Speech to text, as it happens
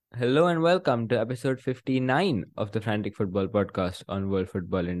Hello and welcome to episode 59 of the Frantic Football Podcast on World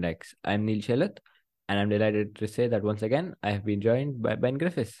Football Index. I'm Neel Shelat, and I'm delighted to say that once again I have been joined by Ben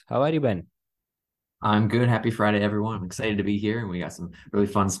Griffis. How are you, Ben? I'm good. Happy Friday, everyone. I'm excited to be here, and we got some really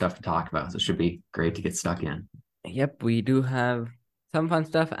fun stuff to talk about. So it should be great to get stuck in. Yep, we do have some fun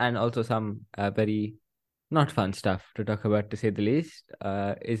stuff and also some very not fun stuff to talk about, to say the least.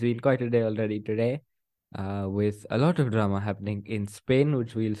 It's been quite a day already today, with a lot of drama happening in Spain,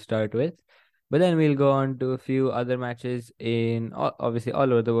 which we'll start with. But then we'll go on to a few other matches in obviously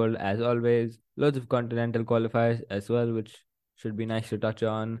all over the world, as always. Loads of continental qualifiers as well, which should be nice to touch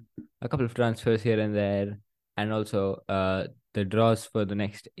on. A couple of transfers here and there, and also the draws for the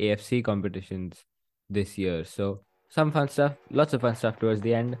next AFC competitions this year. So some fun stuff, lots of fun stuff towards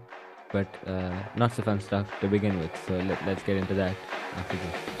the end, but not so fun stuff to begin with. So let's get into that after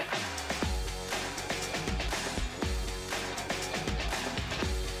this.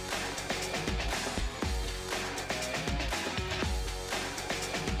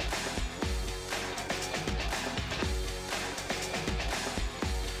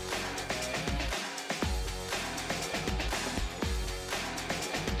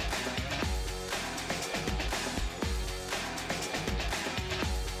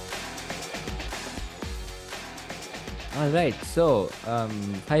 All right, so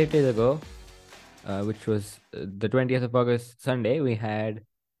 5 days ago, which was the 20th of August, Sunday, we had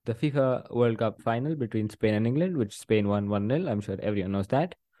the FIFA World Cup final between Spain and England, which Spain won 1-0. I'm sure everyone knows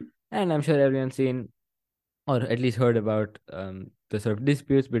that. And I'm sure everyone's seen or at least heard about the sort of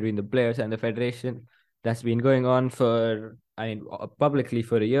disputes between the players and the federation that's been going on for, publicly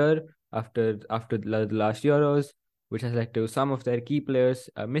for a year after the last Euros, which has led to some of their key players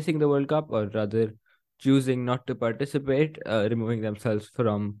missing the World Cup, or rather choosing not to participate, removing themselves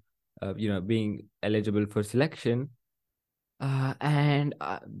from, being eligible for selection. And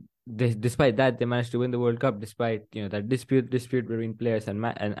despite that, they managed to win the World Cup, despite that dispute between players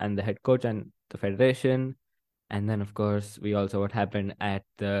and the head coach and the federation. And then, of course, we also what happened at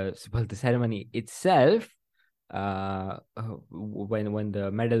the ceremony itself, when the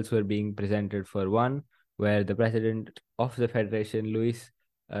medals were being presented for one, where the president of the federation, Luis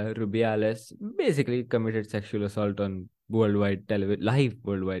Rubiales, basically committed sexual assault on live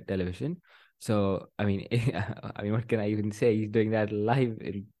worldwide television. So, I mean, what can I even say? He's doing that live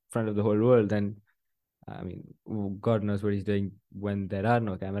in front of the whole world, and I mean, God knows what he's doing when there are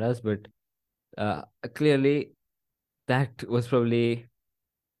no cameras. But clearly, that was probably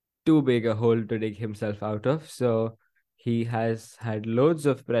too big a hole to dig himself out of. So he has had loads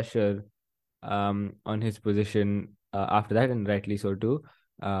of pressure on his position after that, and rightly so too,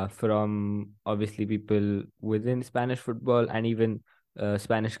 from obviously people within Spanish football and even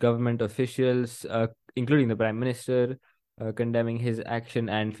Spanish government officials, including the Prime Minister, condemning his action,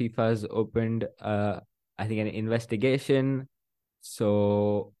 and FIFA's opened, I think, an investigation.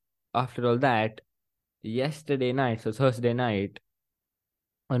 So after all that, yesterday night, so Thursday night,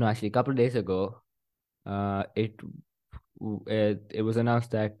 oh no, actually, a couple of days ago, uh, it it was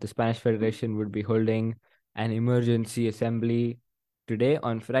announced that the Spanish Federation would be holding an emergency assembly today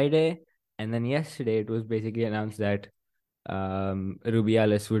on Friday, and then yesterday it was basically announced that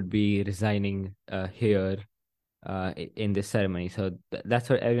Rubiales would be resigning here in this ceremony. So that's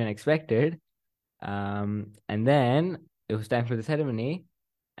what everyone expected. And then it was time for the ceremony,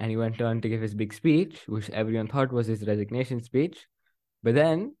 and he went on to give his big speech, which everyone thought was his resignation speech. But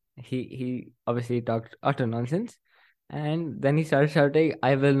then he obviously talked utter nonsense, and then he started shouting,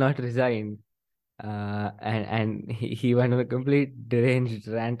 "I will not resign." And he went on a complete deranged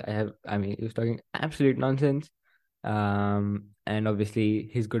rant. He was talking absolute nonsense. And obviously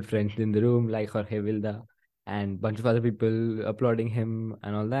his good friends in the room, like Jorge Vilda and bunch of other people applauding him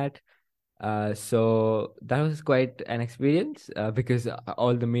and all that. So that was quite an experience, because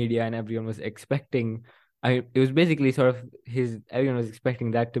all the media and everyone was expecting. It was basically sort of everyone was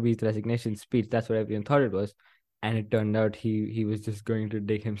expecting that to be his resignation speech. That's what everyone thought it was, and it turned out he was just going to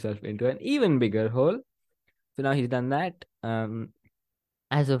dig himself into an even bigger hole. So now he's done that.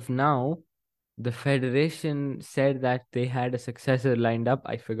 As of now, the federation said that they had a successor lined up.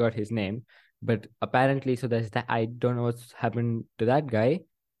 I forgot his name, but apparently, so there's that. I don't know what's happened to that guy,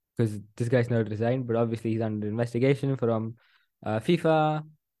 because this guy's not resigned, but obviously he's under investigation from FIFA.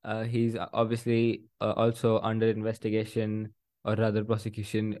 He's obviously also under investigation, or rather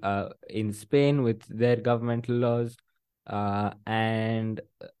prosecution, in Spain with their governmental laws, and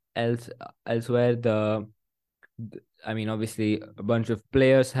else elsewhere. Obviously, a bunch of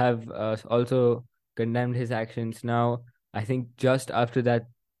players have also condemned his actions now. I think just after that,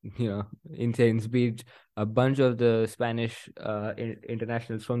 insane speech. A bunch of the Spanish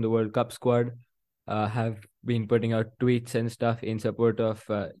internationals from the World Cup squad have been putting out tweets and stuff in support of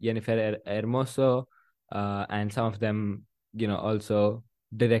Jennifer Hermoso, and some of them, also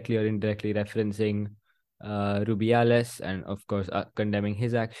directly or indirectly referencing Rubiales, and of course condemning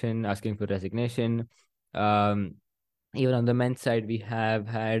his action, asking for resignation. Um, Even on the men's side, we have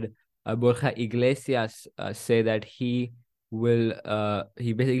had Borja Iglesias say that he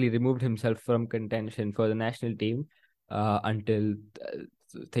basically removed himself from contention for the national team until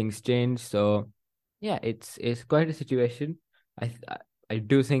things change. So yeah, it's quite a situation. I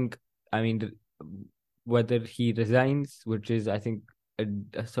do think, I mean, whether he resigns, which is, I think,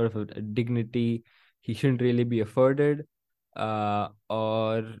 a sort of a dignity he shouldn't really be afforded,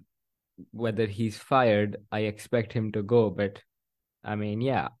 or whether he's fired, I expect him to go. But I mean,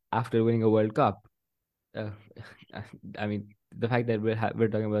 yeah, after winning a World Cup, uh, I mean, the fact that we're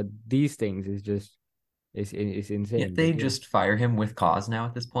talking about these things is just is If insane. they But yeah, just fire him with cause now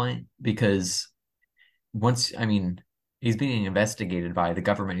at this point, because once, I mean, he's being investigated by the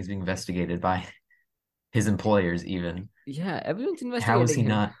government, he's being investigated by his employers even. yeah, everyone's How is investigating he him.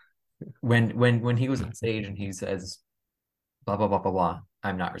 not when he was on stage and he says blah blah blah blah blah,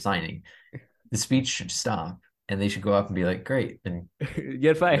 I'm not resigning, the speech should stop and they should go up and be like, great, then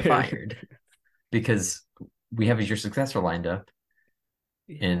You're you're fired. fired because we have your successor lined up.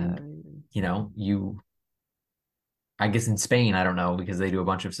 Yeah, And you, I guess in Spain, I don't know because they do a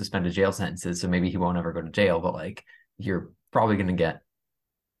bunch of suspended jail sentences, so maybe he won't ever go to jail, but like you're probably going to get,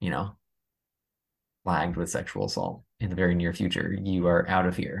 you know, flagged with sexual assault in the very near future. You are out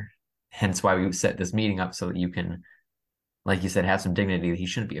of here. Hence why we set this meeting up so that you can, like you said, have some dignity that he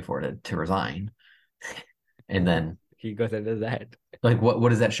shouldn't be afforded to resign. And then he goes and does that. like what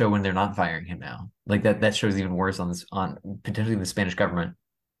does that show when they're not firing him now? Like that shows even worse on this on potentially the Spanish government,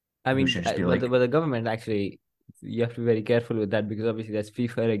 I who mean, should just be but like, the government actually, you have to be very careful with that, because obviously there's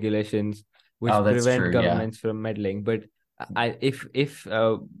FIFA regulations oh, which that's prevent true, yeah. governments from meddling. But if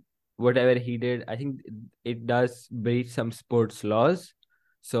whatever he did, I think it does breach some sports laws.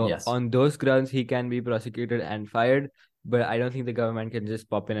 So Yes. on those grounds, he can be prosecuted and fired. But I don't think the government can just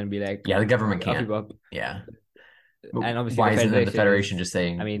pop in and be like, Yeah, the government off you can't. pop. Yeah. But And obviously the why isn't then the federation Federation is, just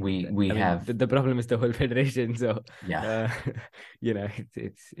saying we I mean have, the problem is the whole federation. So yeah. uh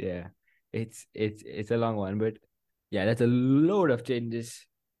it's yeah, it's a long one. But yeah, that's a load of changes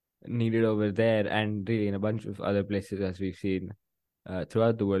needed over there, and really in a bunch of other places, as we've seen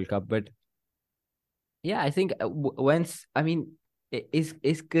throughout the World Cup. But yeah, I think once, I mean,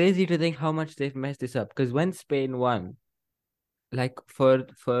 it's crazy to think how much they've messed this up, because when Spain won, like for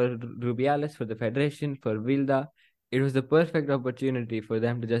Rubiales, for the federation, for Wilda, it was the perfect opportunity for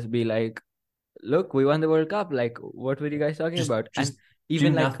them to just be like, "Look, we won the World Cup. Like, what were you guys talking just about?" And just do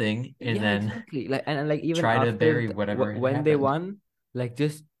even like, nothing and yeah, then exactly. Like, and like even try to after bury whatever had when they happened. won, like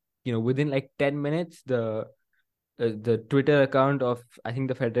just within like 10 minutes, the Twitter account of, I think,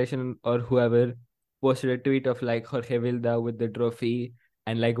 the federation or whoever posted a tweet of like Jorge Vilda with the trophy,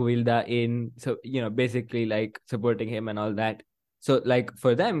 and like Vilda in, so basically like supporting him and all that. So like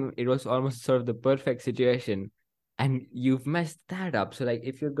for them, it was almost sort of the perfect situation, and you've messed that up. So like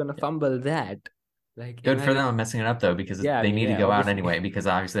if you're gonna Yeah. fumble that, like Good for them imagine. on messing it up though, because Yeah, I they mean, need to yeah, go out obviously. anyway, because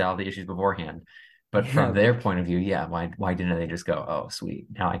obviously all the issues beforehand. But Yeah, from their but point of view, yeah, why didn't they just go, oh sweet,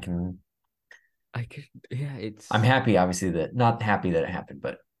 now I can, I could, yeah, I'm it's, happy obviously that not happy that it happened,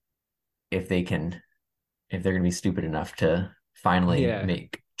 but if they can, if they're gonna be stupid enough to finally yeah.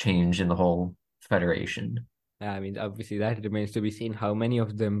 make change in the whole federation. I mean, obviously that remains to be seen how many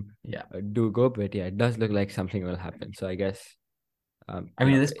of them Yeah. do go, but yeah, it does look like something will happen. So I guess, I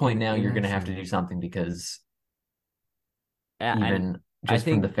mean, at this point now, in you're that going to have to do sense, something because yeah, and even I just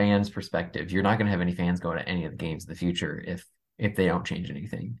from the think, fans' perspective, you're not going to have any fans going to any of the games in the future if they don't change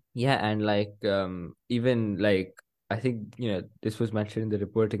anything. yeah, and like even like, I think this was mentioned in the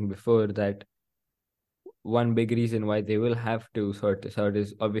reporting before, that one big reason why they will have to sort this out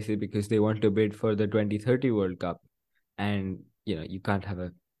is obviously because they want to bid for the 2030 World Cup, and you can't have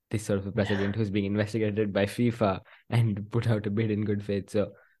a this sort of a Yeah. president who's being investigated by FIFA and put out a bid in good faith.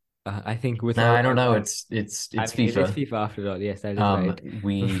 So I think with No, I don't all know. that, It's I mean, it is FIFA. FIFA after all. Yes, that is right.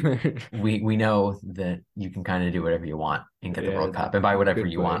 We know that you can kind of do whatever you want and get the Yeah, World Cup, and by whatever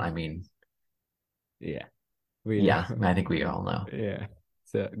good you want, point. I mean, Yeah, we yeah, know. I think we all know. Yeah,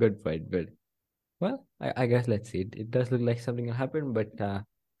 so good point. But well, I guess let's see. It does look like something will happen, but I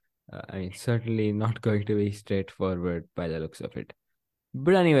mean, certainly not going to be straightforward by the looks of it.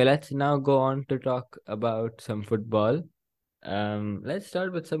 But anyway, let's now go on to talk about some football. Let's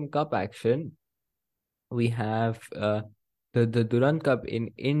start with some cup action. We have the Duran Cup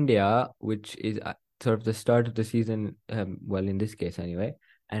in India, which is sort of the start of the season, well, in this case anyway,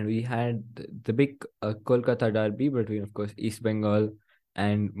 and we had the big Kolkata derby between, of course, East Bengal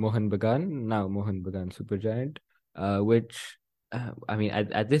and Mohun Bagan, now Mohun Bagan Supergiant, which, I mean,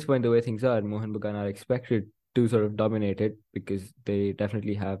 at this point, the way things are, Mohun Bagan are expected to sort of dominate it because they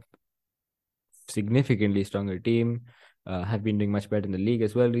definitely have significantly stronger team, have been doing much better in the league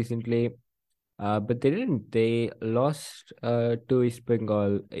as well recently. But they didn't. They lost to East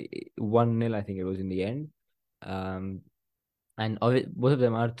Bengal 1-0, I think it was in the end. Um, and both of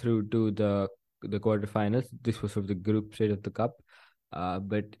them are through to the quarterfinals. This was sort of the group stage of the cup.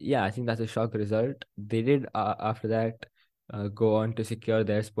 But yeah, I think that's a shock result. They did after that go on to secure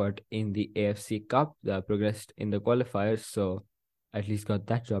their spot in the AFC Cup. They progressed in the qualifiers, so at least got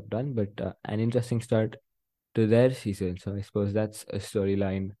that job done. But an interesting start to their season. So I suppose that's a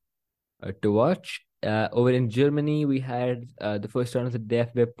storyline to watch. Over in Germany, we had the first round of the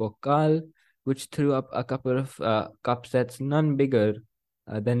DFB Pokal, which threw up a couple of cup sets, none bigger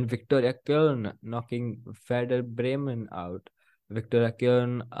than Victoria Köln knocking Werder Bremen out. Victoria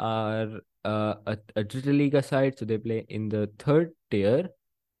Köln are a Dritte Liga side, so they play in the third tier,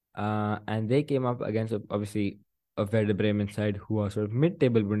 and they came up against obviously a Werder Bremen side who are sort of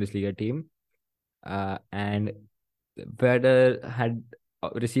mid-table Bundesliga team, and Werder had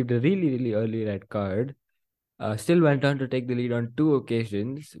received a really early red card. Still went on to take the lead on two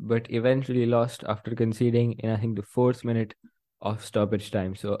occasions, but eventually lost after conceding in, I think, the fourth minute of stoppage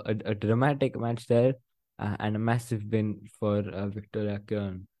time. So a dramatic match there, and a massive win for Viktoria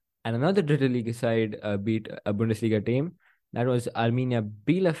Köln. And another Dritte Liga side beat a Bundesliga team. That was Arminia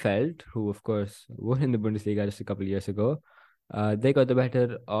Bielefeld, who, of course, were in the Bundesliga just a couple of years ago. They got the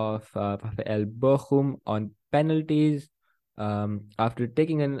better of VfL Bochum on penalties after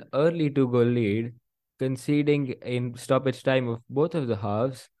taking an early two-goal lead, conceding in stoppage time of both of the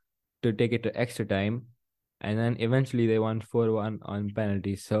halves to take it to extra time, and then eventually they won 4-1 on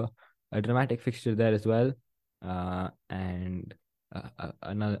penalties. So a dramatic fixture there as well, and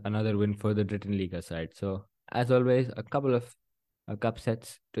another win for the Dritten Liga side. So as always, a couple of cup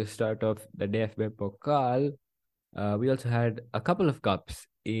sets to start off the DFB Pokal. We also had a couple of cups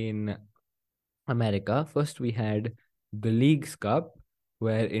in America. First, we had the Leagues Cup,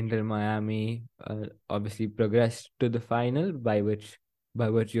 where Inter Miami obviously progressed to the final, by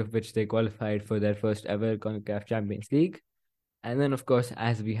virtue of which they qualified for their first ever CONCACAF Champions League. And then, of course,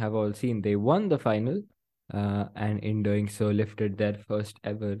 as we have all seen, they won the final, and in doing so, lifted their first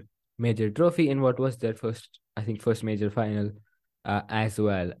ever major trophy in what was their first major final as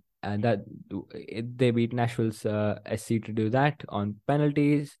well. And they beat Nashville's SC to do that on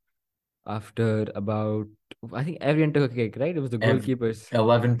penalties after about, I think everyone took a kick, right? It was the goalkeepers.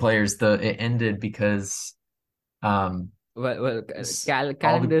 11 players. It ended because Well, all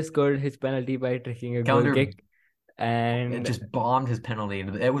Calendar scored his penalty by taking a goal Calendar kick, and just bombed his penalty.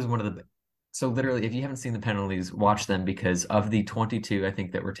 And it was one of the. So literally, if you haven't seen the penalties, watch them, because of the 22, I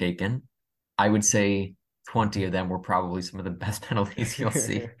think, that were taken, I would say 20 of them were probably some of the best penalties you'll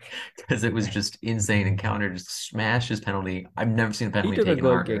see, because it was just insane. And Calendar just smashed his penalty. I've never seen a he penalty took a taken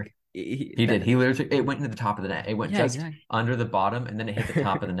goal harder. kick. He did. He literally, it went into the top of the net. It went Yeah, just exactly. under the bottom, and then it hit the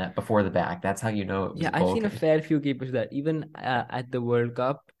top of the net before the back. That's how you know it was Yeah, a I've goal seen a kick. fair few keepers that even at the World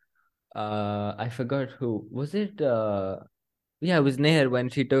Cup. I forgot who was it. Yeah, it was Neher when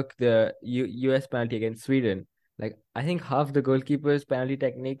she took the US penalty against Sweden. Like, I think half the goalkeeper's penalty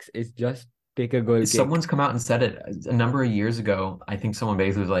techniques is just take a goal kick. Someone's come out and said it a number of years ago. I think someone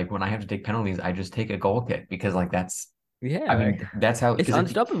basically was like, when I have to take penalties, I just take a goal kick, because like that's, Yeah, I mean, like that's how, it's because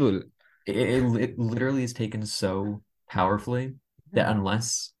unstoppable. it literally is taken so powerfully that Yeah.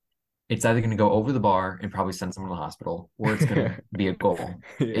 unless it's either going to go over the bar and probably send someone to the hospital, or it's going to be a goal.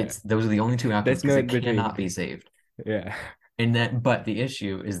 Yeah. It's those are the only two outcomes, There's no because in it between. cannot be saved. Yeah. And that, but the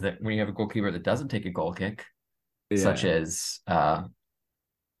issue is that when you have a goalkeeper that doesn't take a goal kick, such Yeah. as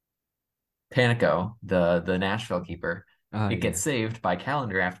Panico, the Nashville keeper, Ah, it gets yeah. saved by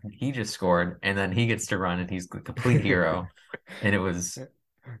Calendar after he just scored, and then he gets to run, and he's the complete hero. And it was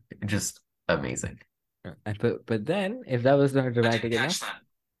just amazing. But then, if that was not I didn't dramatic catch enough,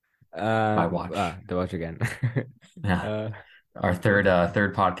 that. My watch. the watch again. Yeah. uh, Our third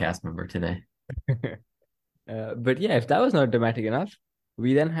podcast member today. but yeah, if that was not dramatic enough,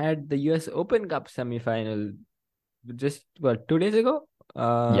 we then had the US Open Cup semi-final just, what, 2 days ago?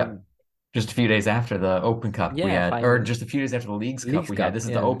 Yep. Just a few days after the Open Cup we Yeah, had, or finally. just a few days after the Leagues Cup Leagues we had. Cup, This is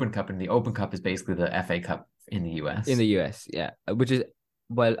the yeah, Open Cup, and the Open Cup is basically the FA Cup in the in US. the US, yeah, which is,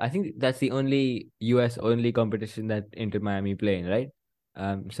 well, I think that's the only US only competition that Inter Miami play in, right?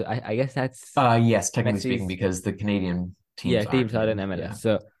 So I guess that's Yes, technically speaking, Messi's, because the Canadian Yeah, teams teams aren't are in in. MLS. Yeah.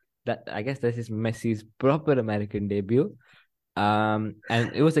 So that I guess this is Messi's proper American debut. And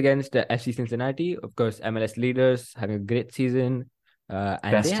it was against FC Cincinnati, of course, MLS leaders, having a great season. And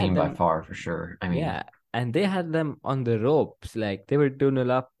they Best had team by them, far for sure. I mean, yeah, and they had them on the ropes. Like they were 2-0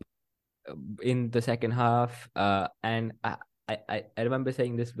 up in the second half. And I remember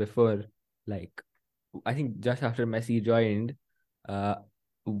saying this before, like I think just after Messi joined, uh,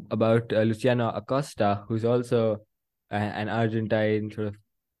 about Luciano Acosta, who's also an Argentine sort of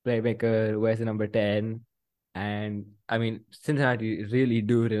playmaker, wears the number 10. And I mean, Cincinnati really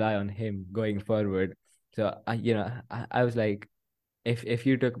do rely on him going forward. So, I was like, if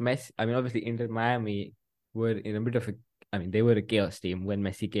you took Messi, I mean, obviously Inter Miami were in a bit of a, I mean, they were a chaos team when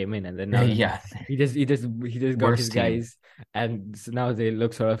Messi came in, and then now yeah, he just got his worst team. guys, and so now they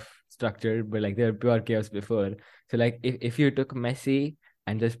look sort of structured, but like they were pure chaos before. So like if you took Messi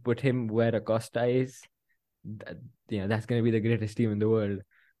and just put him where Acosta is, that, that's gonna be the greatest team in the world.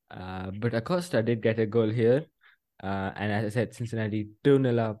 But Acosta did get a goal here, and as I said, Cincinnati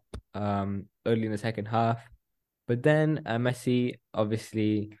 2-0 up early in the second half. But then Messi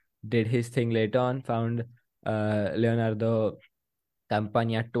obviously did his thing late on, found Leonardo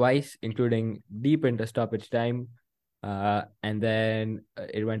Campagna twice, including deep into stoppage time. And then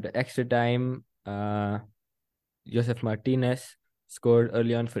it went to extra time. Joseph Martinez scored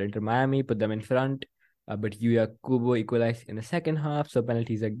early on for Inter Miami, put them in front. But Yuya Kubo equalized in the second half, so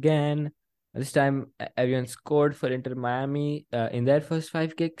penalties again. This time, everyone scored for Inter Miami in their first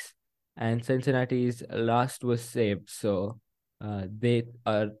five kicks, and Cincinnati's last was saved. So they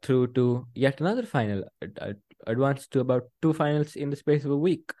are through to yet another final, advanced to about two finals in the space of a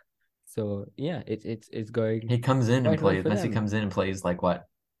week. So yeah, it's going He comes in and quite well plays. for Messi them. comes in and plays like what?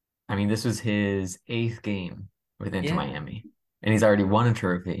 I mean, this was his eighth game with Inter Yeah, Miami, and he's already won a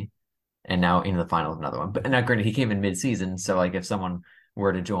trophy, and now into the final of another one. But now, granted, he came in mid-season, so like if someone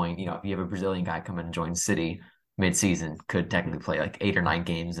were to join, if you have a Brazilian guy come in and join City mid-season, could technically play like 8 or 9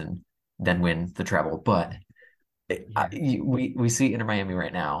 games and then win the treble. But yeah. we see Inter Miami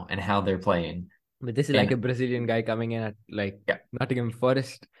right now and how they're playing, But this is like and a Brazilian guy coming in at like yeah, Nottingham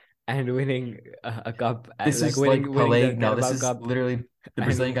Forest and winning a cup, this like is winning like winning the Pelé. No, this Carabao is Cup, literally the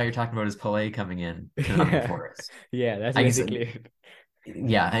Brazilian and guy you're talking about is Pelé coming in to Nottingham yeah, Forest. yeah, that's I guess, basically it.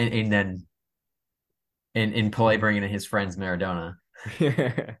 yeah, and then in Pelé bringing in his friends Maradona.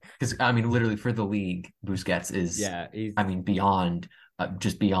 Because I mean, literally for the league, Busquets is, Yeah, he's I mean, beyond,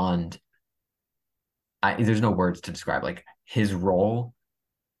 just beyond. There's no words to describe. Like his role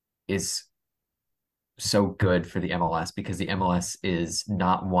is so good for the MLS because the MLS is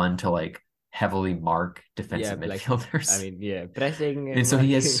not one to like heavily mark yeah, defensive like I midfielders, mean, yeah, pressing and and so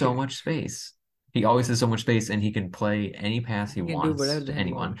he has so marking. much space. He always has so much space, and he can play any pass he He can do wants whatever the to hell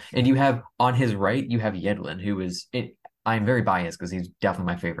he anyone. wants. And you have on his right, you have Yedlin, who is it. I'm very biased because he's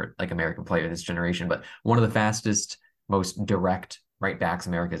definitely my favorite like American player this generation, but one of the fastest, most direct right backs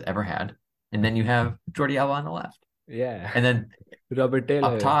America's ever had. And then you have Jordi Alba on the left, Yeah, and then Robert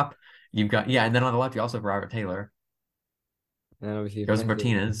up Taylor, top you've got and then on the left you also have Robert Taylor, and obviously Joseph Messi.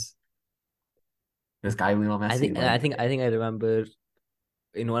 Martinez, this guy Lionel I Messi. think I Like think I think I remember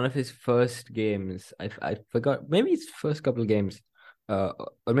in one of his first games, I forgot, maybe his first couple games, uh,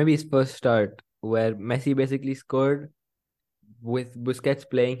 or maybe his first start, where Messi basically scored with Busquets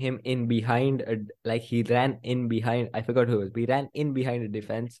playing him in behind, like he ran in behind. I forgot who it was, but he ran in behind a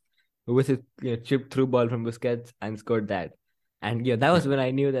defense with his chip through ball from Busquets and scored that. And that was when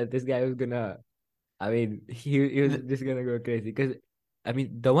I knew that this guy was gonna. I mean, he was just gonna go crazy because, I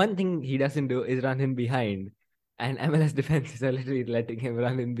mean, the one thing he doesn't do is run in behind, and MLS defenses are literally letting him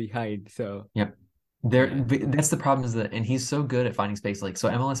run in behind. So yep. yeah, That's the problem is that, and he's so good at finding space. Like, so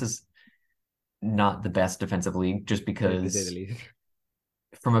MLS is not the best defensive league just to say the because least.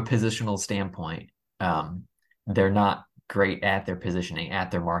 from a positional standpoint, they're not great at their positioning,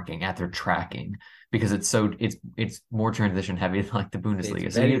 at their marking, at their tracking because it's more transition heavy than like the It's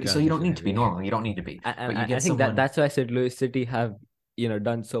Bundesliga. So very you don't transition need to be heavy. normal. You don't need to be. And But you I get think that someone, that's why St. Louis City have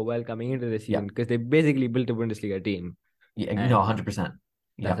done so well coming into the yeah, season because they basically built a Bundesliga team, yeah, no, and 100%.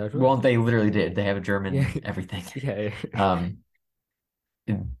 that's Yeah. how it Well, works. they literally did. They have a Yeah, German everything. yeah, Um,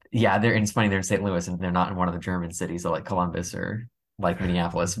 yeah, and it's funny they're in St. Louis and they're not in one of the German cities like Columbus or like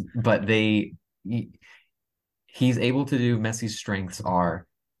Minneapolis, but he's able to do Messi's strengths are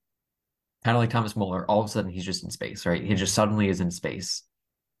kind of like Thomas Muller. All of a sudden, he's just in space, right? He just suddenly is in space,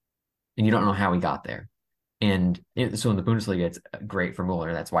 and you don't know how he got there. So in the Bundesliga, it's great for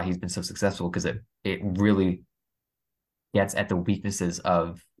Muller. That's why he's been so successful because it really gets at the weaknesses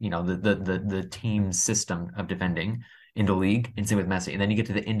of the team system of defending in the league, and same with Messi. And then you get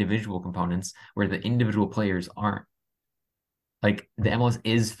to the individual components where the individual players aren't like the MLS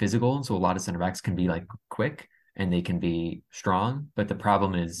is physical, so a lot of center backs can be like quick and they can be strong. But the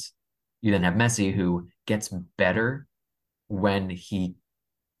problem is you then have Messi who gets better when he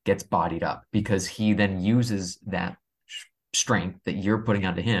gets bodied up because he then uses that strength that you're putting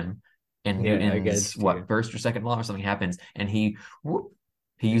onto him. And Yeah, Newton's against you. first or second law or something happens, and he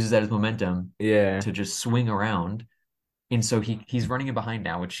uses that as momentum Yeah. to just swing around. And so he's running in behind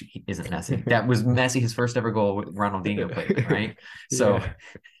now, which isn't Messi. That was Messi, his first ever goal. Ronaldinho played him, right? So Yeah.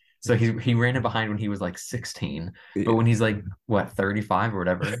 so he ran in behind when he was like 16, but when he's like what 35 or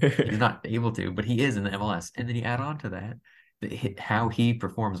whatever, he's not able to, but he is in the MLS. And then you add on to that, how he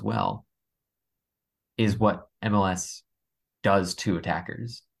performs well is what MLS does to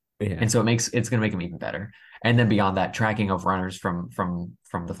attackers. Yeah. And so it's going to make him even better. And then beyond that, tracking of runners from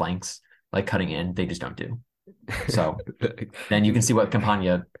the flanks, like cutting in, they just don't do. So then you can see what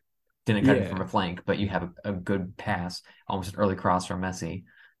Campagna didn't cut it from Yeah. a flank, but you have a good pass, almost an early cross from Messi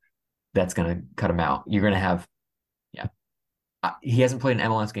that's going to cut him out. You're going to have, yeah. He hasn't played an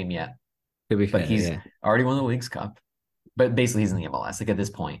MLS game yet, To be but fair, he's yeah. already won the League's Cup. But basically, he's in the MLS. Like at this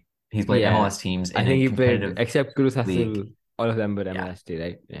point, he's played Yeah. MLS teams I in think a he played, competitive except Cruz league. Azul, all of them were Yeah, MLST,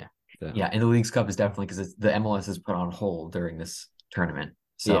 right? Yeah. So, yeah. And the League's Cup is definitely because the MLS is put on hold during this tournament.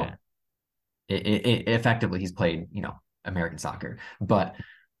 yeah. So it effectively he's played, American soccer. But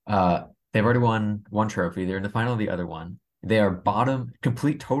they've already won one trophy. They're in the final of the other one. They are bottom,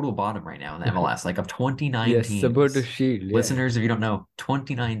 complete total bottom right now in the MLS, like of 29 Yes, supporter teams. shield, yeah. Listeners, if you don't know,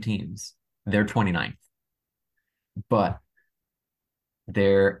 29 teams. They're 29th. But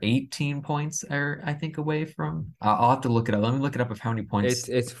they're 18 points are, I think, away from. I'll have to look it up. Let me look it up of how many It's points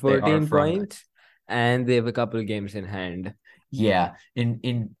it's they are 14 from. points and they have a couple of games in hand. Yeah,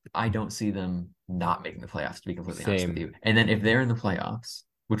 in I don't see them not making the playoffs, to be completely honest with Same. you. And then if they're in the playoffs,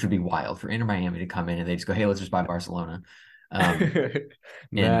 which would be wild for Inter Miami to come in and they just go, hey, let's just buy Barcelona. Nah,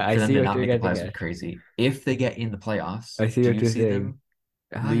 And I for them see to what not you're make the getting playoffs would be at. crazy. If they get in the playoffs, I see do what you you're see saying. them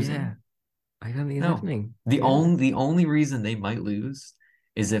Oh yeah. losing? I don't think it's No. happening. The Yeah. only the only reason they might lose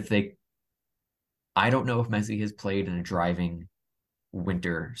is if they I don't know if Messi has played in a driving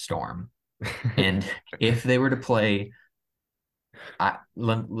winter storm. And if they were to play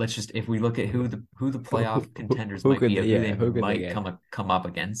let's just if we look at who the playoff contenders Who might could be they, or who they yeah, who could they might get? come up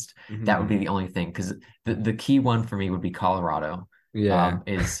against, that would be Hmm. the only thing. Because the key one for me would be Colorado, Yeah.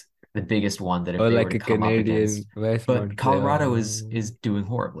 is the biggest one that if Or they were like to a come up Canadian against, West but Colorado is Montreal. is doing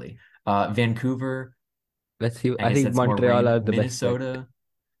horribly. Vancouver, Let's see. I I guess think that's more Montreal rain. are the best bet. Minnesota,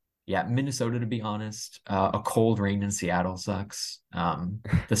 yeah, Minnesota, to be honest. A cold rain in Seattle sucks.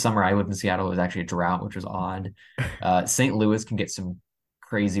 The summer I lived in Seattle, it was actually a drought, which was odd. St. Louis can get some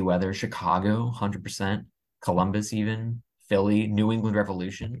crazy weather. Chicago, 100%. Columbus, even. Philly, New England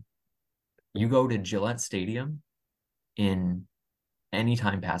Revolution. You go to Gillette Stadium in any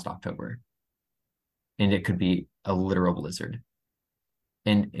time past October, and it could be a literal blizzard.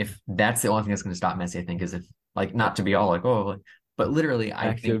 And if that's the only thing that's going to stop Messi, I think, is if, like, not to be all like, oh, like, but literally, I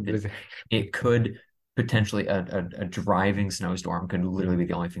Actual think that blizzard. it could potentially a driving snowstorm could literally be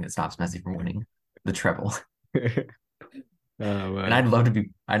the only thing that stops Messi from winning the treble. Oh And man. I'd love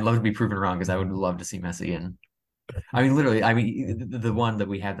to be proven wrong because I would love to see Messi in. I mean, literally, I mean the one that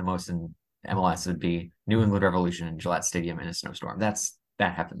we had the most in MLS would be New England Revolution and Gillette Stadium in a snowstorm. That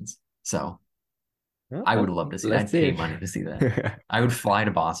happens. So I would Well, love to see. let's I'd see pay it. money to see that. I would fly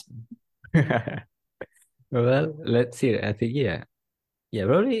to Boston. Well, let's see it. I think yeah. Yeah,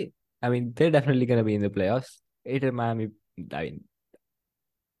 probably. I mean, they're definitely gonna be in the playoffs. Inter Miami. I mean,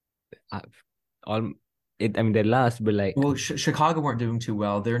 uh, all it. I mean, they're last, but like, Well, Chicago weren't doing too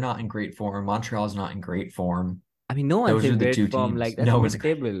well. They're not in great form. Montreal's not in great form. I mean, no one's Those are in the great two form. teams. Like that's No one's in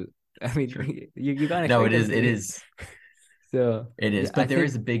great. mid-table. I mean, True. you can't No, expect it them is. to It be. is. So It yeah, is. I But there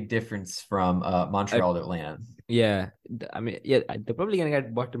is think a big difference from I Montreal to Atlanta. yeah. I mean, yeah, they're probably gonna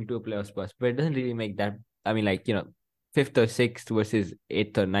get bottom two playoff spots, but it doesn't really make that. I mean, like fifth or sixth versus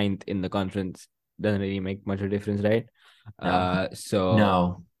eighth or ninth in the conference doesn't really make much of a difference, right? No, Uh, so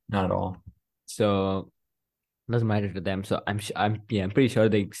no, not at all. so doesn't matter to them. So I'm pretty sure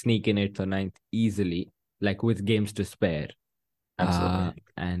they sneak in eighth or ninth easily, like with games to spare. Absolutely.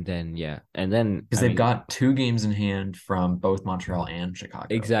 And then yeah, and then Because I they've mean got 2 games in hand from both Montreal and Chicago.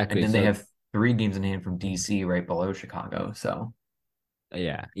 And exactly. then they So have 3 games in hand from DC right below Chicago. So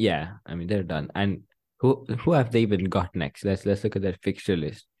yeah. I mean they're done. And who have they even got next? Let's look at their fixture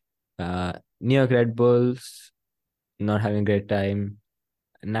list. New York Red Bulls not having a great time.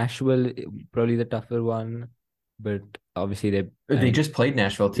 Nashville probably the tougher one, but obviously I they mean just played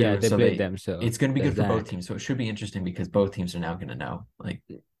Nashville yeah too. they So played them. So it's going to be there's good for both that. teams. So it should be interesting because both teams are now going to know. Like,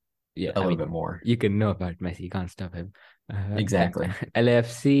 Yeah, a I little mean, bit more. you can know about Messi, you can't stop him. Exactly.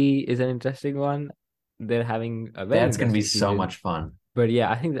 LAFC is an interesting one. They're having a very That's going to be interesting so season. much fun. But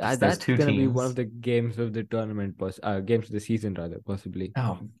yeah, I think Just those that's two gonna be one of teams. the games of the tournament, games of the season rather, possibly.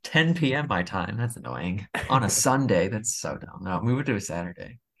 Oh, 10 p.m. my time. That's annoying. On a Sunday, that's so dumb. No, move it to a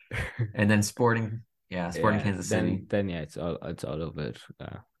Saturday. And then Sporting, yeah, Sporting Yeah, Kansas City, then yeah, it's all over.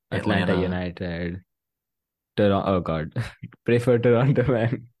 Atlanta Atlanta. United, Toronto. Oh God, pray for Toronto,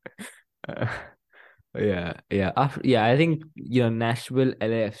 man. Uh, yeah. I think Nashville,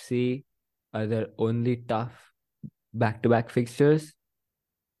 LAFC are their only tough back-to-back fixtures,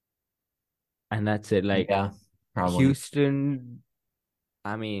 and that's it. Like Yeah, probably. Houston,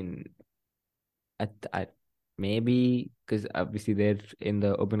 I mean, I maybe because obviously they're in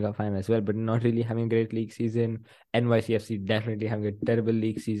the Open Cup final as well, but not really having a great league season. NYCFC definitely having a terrible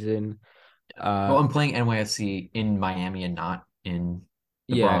league season. Well, Uh, I'm playing NYFC in Miami and not in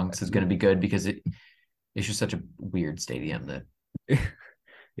the yeah, Bronx is going to be good because it's just such a weird stadium that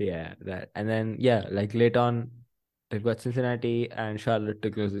yeah, that, and then yeah, like late on, they've got Cincinnati and Charlotte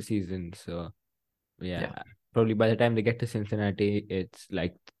to close the season. So yeah, yeah, probably by the time they get to Cincinnati, it's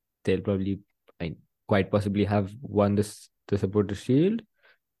like they'll probably, like, quite possibly have won the Supporters Shield,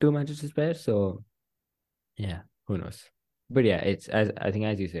 2 matches to spare. So yeah, who knows? But yeah, it's as I think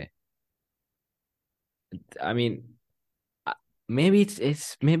as you say. I mean, uh, maybe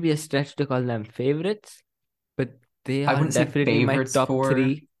it's maybe a stretch to call them favorites, but they I are wouldn't say definitely my favorites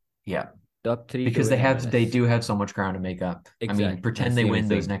for yeah, top three to because win they MLS. do have so much ground to make up. I mean, Exactly, pretend that's they the only win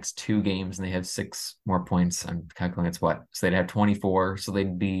those thing. next two games and they have 6 more points. I'm calculating it's what? So they'd have 24, so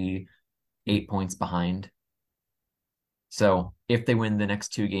they'd be Mm. 8 points behind. So if they win the next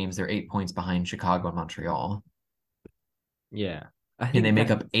two games, they're 8 points behind Chicago and Montreal. Yeah, I Can they think make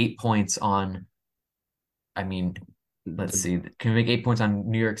that up 8 points on, I mean, let's the see, can we make 8 points on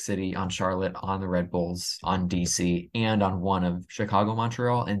New York City, on Charlotte, on the Red Bulls, on DC, and on one of Chicago,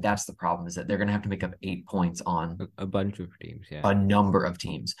 Montreal? And that's the problem is that they're going to have to make up 8 points on a bunch of teams. Yeah, a number of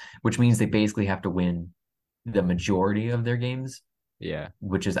teams, which means they basically have to win the majority of their games, yeah,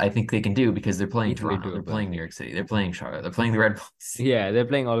 which is I think they can do because they're playing easily Toronto, they're doable, I playing New think. York City, they're playing Charlotte, they're playing the Red Bulls, Yeah, they're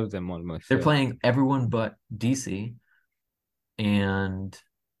playing all of them almost. they're So playing everyone but DC and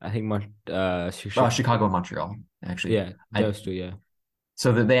I think Chicago and Montreal, actually. yeah, I those two. Yeah,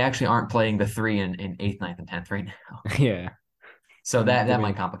 so that they actually aren't playing the three in eighth, ninth, and tenth right now. yeah. So I that might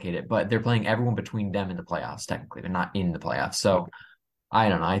mean, complicate it, but they're playing everyone between them in the playoffs. Technically, they're not in the playoffs. So I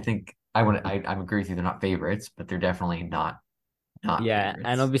don't know. I think I agree with you. They're not favorites, but they're definitely not yeah,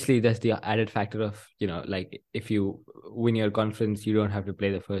 and favorites. obviously there's the added factor of like if you win your conference, you don't have to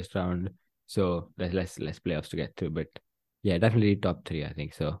play the first round, so there's less playoffs to get to. But yeah, definitely top three, I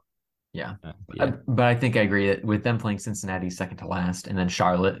think so. Yeah. Yeah, But I think I agree that with them playing Cincinnati second to last, and then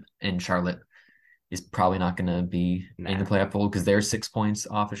Charlotte is probably not going to be in the nah, playoff pool because they're 6 points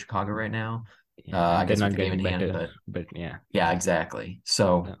off of Chicago right now. yeah, I and they're guess with not the game in getting hand, better, but but yeah, yeah, exactly.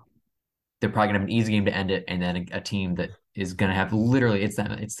 So no. they're probably going to have an easy game to end it, and then a team that is going to have literally it's the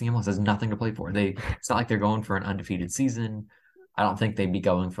MLS has nothing to play for. It's not like they're going for an undefeated season. I don't think they'd be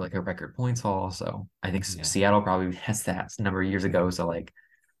going for like a record points haul. So I think Yeah, Seattle probably has that a number of years ago. So like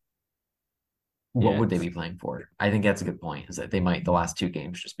what yeah. would they be playing for? I think that's a good point. Is that they might the last two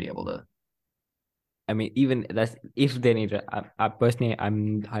games just be able to. I mean, even that's if they need. I personally, I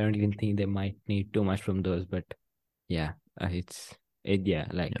don't even think they might need too much from those. But yeah, yeah.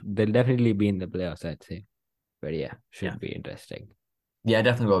 Like Yeah, they'll definitely be in the playoffs, I'd say. But yeah, yeah, should be interesting. yeah. It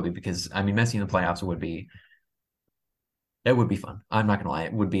definitely will be because I mean Messi in the playoffs would be it would be fun. I'm not gonna lie,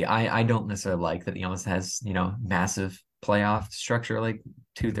 it would be. I don't necessarily like that he almost has massive playoff structure like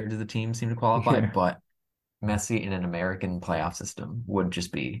 2/3 of the team seem to qualify, Yeah, but Messi in an American playoff system would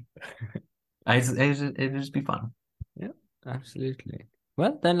just be it'd just be fun. yeah, absolutely.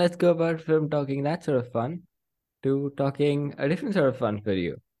 Well, then let's go about from talking that sort of fun to talking a different sort of fun for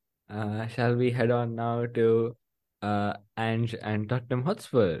you. Shall we head on now to Ange and Tottenham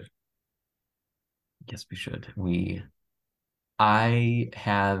Hotspur? Yes, we should. I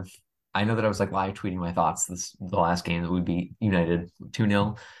have I know that I was like live tweeting my thoughts the last game that would be United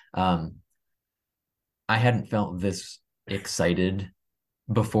 2-0. Um, I hadn't felt this excited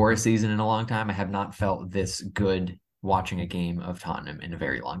before a season in a long time. I have not felt this good watching a game of Tottenham in a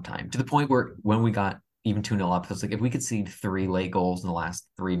very long time. To the point where when we got even 2-0 up, I was like, if we could see three late goals in the last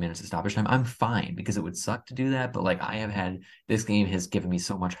 3 minutes of stoppage time, I'm fine because it would suck to do that. But like I have had this game has given me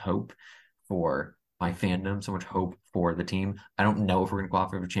so much hope for my fandom, so much hope for the team. I don't know if we're going to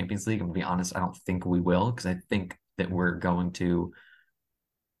qualify for Champions League. I'm going to be honest, I don't think we will because I think that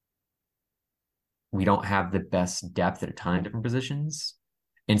we don't have the best depth at a ton of different positions.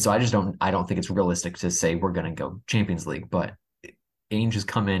 And so I don't think it's realistic to say we're going to go Champions League, but Ainge has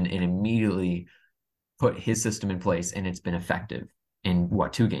come in and immediately put his system in place, and it's been effective in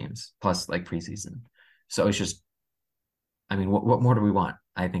what, 2 games plus like preseason. So it's just, I mean, what more do we want?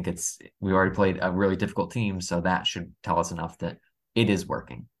 I think we already played a really difficult team, so that should tell us enough that it is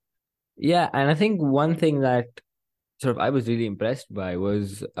working. Yeah, and I think one thing that sort of I was really impressed by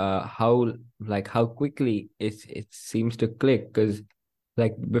was how quickly it seems to click. Because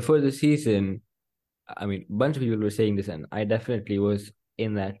like before the season, I mean, a bunch of people were saying this, and I definitely was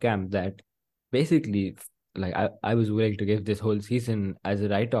in that camp that basically, like, I was willing to give this whole season as a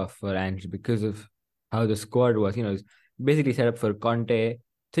write-off for Ange because of how the squad was. It's basically set up for Conte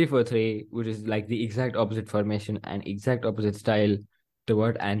 3-4-3, which is like the exact opposite formation and exact opposite style to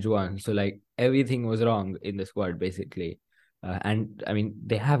what Ange wants. So, like, everything was wrong in the squad, basically. And I mean,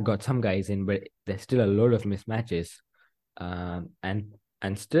 they have got some guys in, but there's still a load of mismatches.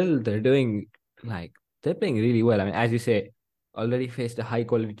 And still they're doing like they're playing really well. I mean, as you say, already faced a high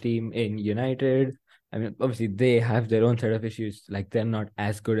quality team in United. I mean, obviously they have their own set of issues. Like they're not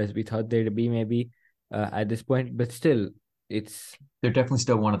as good as we thought they'd be, maybe at this point. But still, it's They're definitely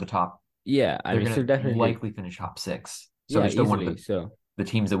still one of the top. yeah. I They're mean, going still to definitely likely finish top 6. So yeah, they're still one of easily. So the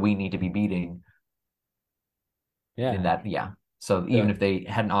teams that we need to be beating in yeah, that. Yeah. So even so if they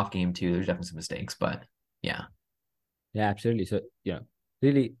had an off game too, there's definitely some mistakes, but yeah. yeah, absolutely. So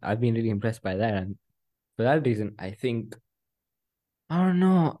really, I've been really impressed by that, and for that reason, I think I don't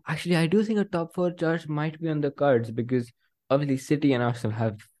know. Actually, I do think a top four charge might be on the cards because obviously City and Arsenal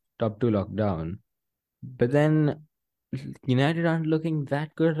have top two locked down. But then United aren't looking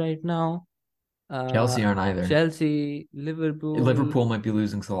that good right now. Uh, Chelsea aren't either. Chelsea, Liverpool, Liverpool might be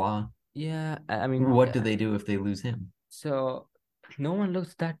losing Salah. yeah. I mean, What do they do if they lose him? so no one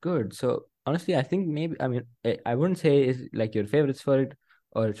looks that good. So honestly, I think maybe I mean I wouldn't say is like your favorites for it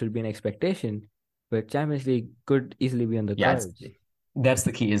or it should be an expectation, but Champions League could easily be on the Yeah, it's cards. that's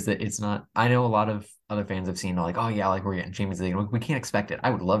the key is that it's not. I know a lot of other fans have seen like, oh yeah, like we're getting Champions League. We can't expect it. I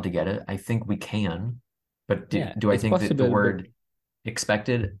would love to get it. I think we can, but Yeah, do I it's think that the possible, but word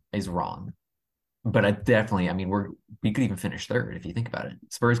expected is wrong? But I definitely, I mean, we could even finish third if you think about it.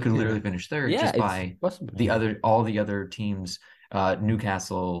 Spurs could literally finish third yeah, just it's by possible. all the other teams,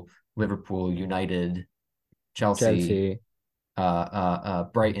 Newcastle, Liverpool, United, Chelsea, Chelsea.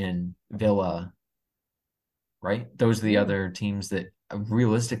 Brighton, Villa, right? Those are the Yeah, other teams that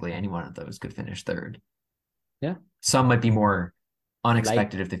realistically any one of those could finish third. yeah. Some might be more Like,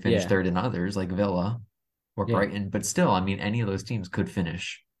 unexpected if they finish yeah, third than others, like Villa or yeah, Brighton, but still, I mean, any of those teams could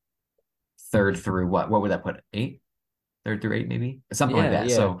finish third through what? What would that put? 8? Third through 8, maybe something like yeah, that.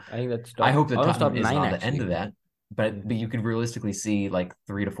 yeah. So I think that's I top, hope that almost top Tottenham isn't nine on the end actually. of that, but you could realistically see like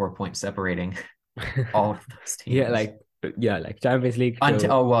 3 to 4 points separating all of those Yeah, teams. like Champions League Until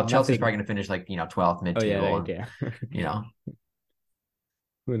to oh well, Chelsea's nothing. probably going to finish like 12th Oh yeah, mid-table, right, and yeah. you know.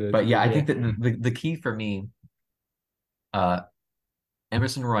 Who knows? But yeah, But I yeah. think that the key for me, uh,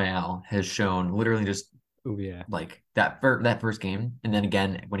 Emerson Royale has shown literally just Oh yeah. like that first game, and then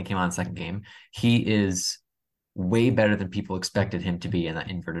again when he came on the second game, he is way better than people expected him to be in that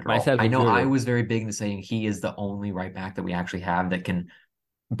inverted role. Myself I know I included. was very big into saying he is the only right back that we actually have that can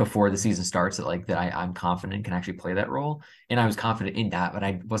before the season starts that I'm confident can actually play that role. And I was confident in that, but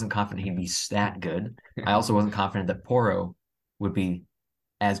I wasn't confident he'd be that good. I also wasn't confident that Poro would be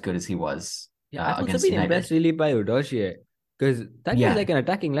as good as he was Yeah, I've also against been impressed United. really by Udogie because that guy's Yeah, like an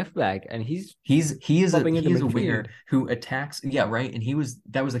attacking left back and he's popping into he is a winger midfield. who attacks. Yeah, right. And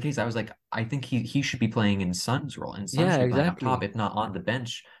that was the case. I was like, I think he should be playing in Son's role, and Son Yeah, should be playing up top, exactly. if not on the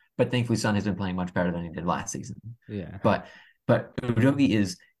bench. But thankfully, Son has been playing much better than he did last season. Yeah. But Udogie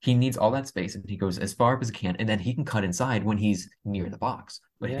is he needs all that space and he goes as far up as he can, and then he can cut inside when he's near the box.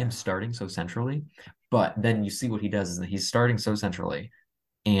 But him Yeah. starting so centrally, but then you see what he does is that he's starting so centrally.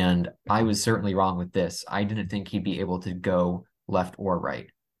 And I was certainly wrong with this. I didn't think he'd be able to go left or right,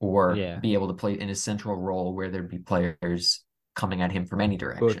 or Yeah. be able to play in a central role where there'd be players coming at him from any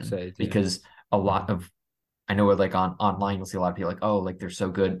Both direction. sides, yeah. Because a lot of I know like online you'll see a lot of people like, oh, like they're so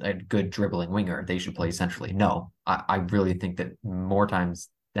good, a good dribbling winger, they should play centrally. No, I really think that more times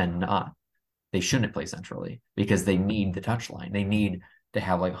than not, they shouldn't play centrally because they need the touch line. They need to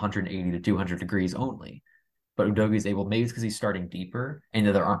have like 180 to 200 degrees only. But Udogi is able, maybe it's because he's starting deeper and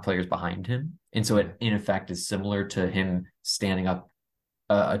that there aren't players behind him. And so Yeah. it, in effect, is similar to him standing up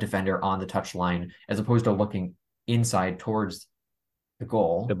a defender on the touch line as opposed to looking inside towards the The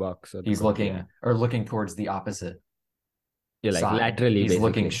goal. box or the He's goal, yeah. looking towards the opposite Yeah, like side. laterally He's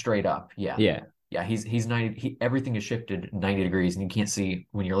looking basically. straight up. Yeah. Yeah. Yeah, he's 90. Everything is shifted 90 degrees, and you can't see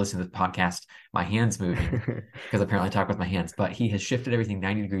when you're listening to the podcast my hands moving because apparently I talk with my hands. But he has shifted everything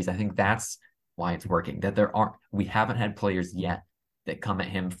 90 degrees. I think that's why it's working. That we haven't had players yet that come at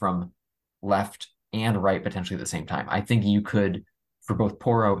him from left and right potentially at the same time. I think you could, for both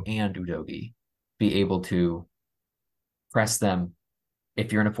Poro and Udogi, be able to press them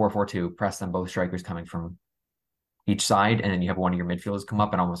if you're in a 4-4-2, press them both strikers coming from each side, and then you have one of your midfielders come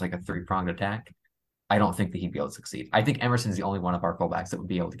up and almost like a three-pronged attack. I don't think that he'd be able to succeed. I think Emerson's the only one of our fullbacks that would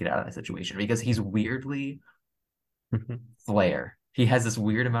be able to get out of that situation because he's weirdly flair. He has this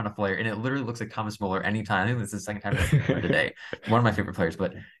weird amount of flair, and it literally looks like Thomas Muller anytime. I think this is the second time I've seen him today. One of my favorite players,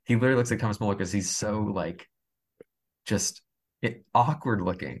 but he literally looks like Thomas Muller because he's so like just awkward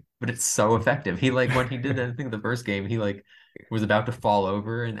looking, but it's so effective. He like when he did that, I think the first game, he like was about to fall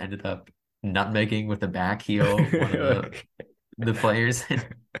over and ended up nutmegging with the back heel one of the players,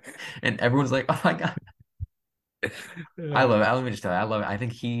 and everyone's like, "Oh my God." I love it. Let me just tell you, I love it. I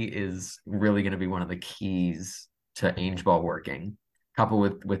think he is really going to be one of the keys to Ainge ball working,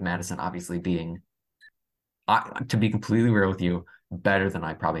 coupled with Madison obviously being, to be completely real with you, better than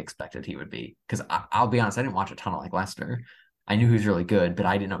I probably expected he would be. Because I'll be honest, I didn't watch a ton of like Leicester. I knew he was really good, but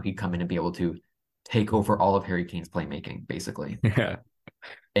I didn't know he'd come in and be able to take over all of Harry Kane's playmaking, basically. Yeah.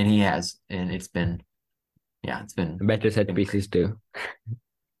 And he has, and it's been Better set pieces too.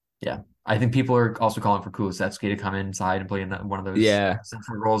 Yeah. I think people are also calling for Kulusevski to come inside and play in one of those Yeah,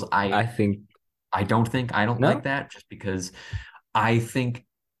 central roles. I think I don't like no. that just because I think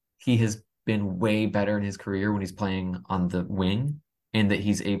he has been way better in his career when he's playing on the wing and that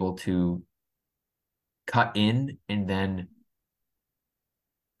he's able to cut in and then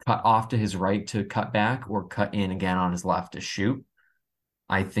cut off to his right to cut back or cut in again on his left to shoot.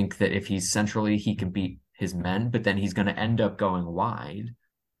 I think that if he's centrally, he can beat his men, but then he's going to end up going wide.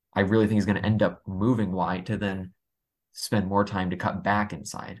 I really think he's going to end up moving wide to then spend more time to cut back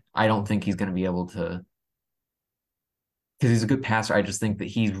inside. I don't think he's going to be able to, because he's a good passer. I just think that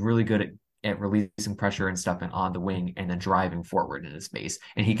he's really good at releasing pressure and stepping on the wing and then driving forward into space.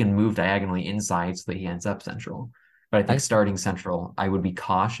 And he can move diagonally inside so that he ends up central. But I think I starting central, I would be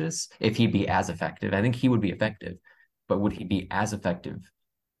cautious if he'd be as effective. I think he would be effective, but would he be as effective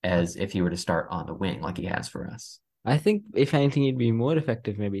as if he were to start on the wing like he has for us? I think if anything, it'd be more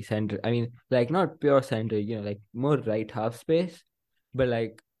effective maybe center. I mean, like not pure center, like more right half space. But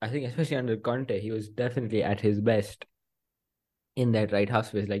like I think especially under Conte, he was definitely at his best in that right half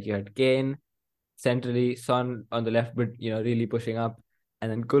space. Like you had Kane centrally, Son on the left, but really pushing up, and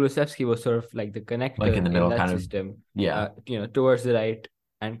then Kulusevski was sort of like the Like in connector the in middle, that kind of, system. yeah, Towards the right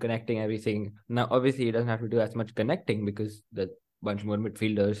and connecting everything. Now, obviously, he doesn't have to do as much connecting because the bunch more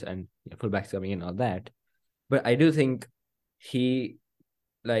midfielders and fullbacks coming in, all that. But I do think he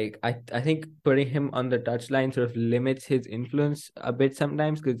I think putting him on the touchline sort of limits his influence a bit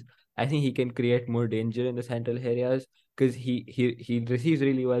sometimes because I think he can create more danger in the central areas because he receives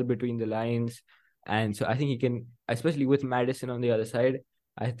really well between the lines, and so I think he can, especially with Madison on the other side.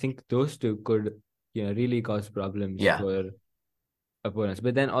 I think those two could really cause problems yeah, for opponents.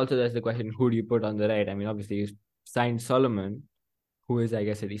 But then also there's the question, who do you put on the right? I mean, obviously you signed Solomon, who is I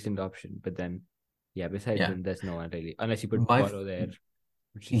guess a decent option, but then yeah, besides yeah. him, there's no one really, unless you put My Porro there,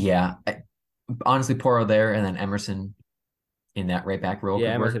 which is Yeah, honestly, Poro there and then Emerson in that right back role yeah,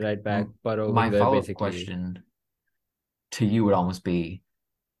 could Emerson work. right back, Porro My winger follow-up basically. question to you would almost be,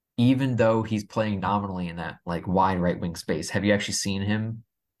 even though he's playing nominally in that like wide right wing space, have you actually seen him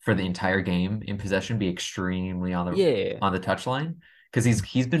for the entire game in possession be extremely Yeah, on the touchline? Because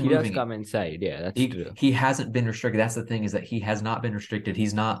he's been he does moving. come inside. Yeah, that's He true. he hasn't been restricted. That's the thing is that he has not been restricted.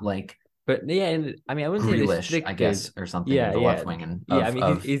 He's not like But yeah, and I mean, I wouldn't say Grealish, I restricted. guess, or something in Yeah, the yeah, left wing and yeah. I mean,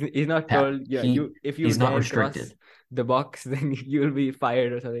 of he's not Pep. told. Yeah, He if you he's not dare cross restricted. the box, then you'll be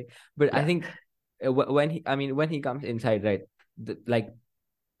fired or something. But I Yeah. think when he comes inside, right? Like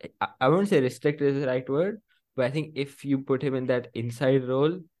I won't say restricted is the right word, but I think if you put him in that inside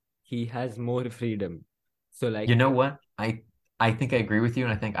role, he has more freedom. So You like, know what? I think I agree with you,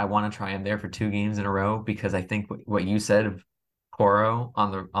 and I think I want to try him there for 2 games in a row because I think what you said of Poro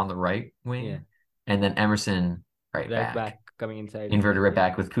on the right yeah, wing, and then Emerson right right back, back coming inside with inverted him. right Yeah,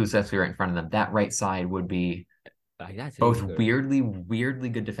 back with Kulusevski right in front of them. That right side would be like that's both really good. weirdly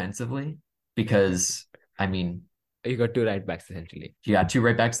good defensively because I mean You got two right backs essentially. you got two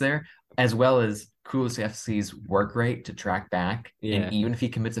right backs there, as well as Kulusevski's work rate to track back. And Yeah. even if he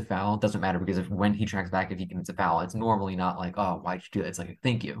commits a foul, it doesn't matter because if when he tracks back, if he commits a foul, it's normally not like, oh, why'd you do that? It's like,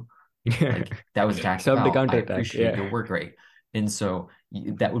 thank you. Like that was a tactical Stop the foul. I counter attack. appreciate Yeah. your work rate. And so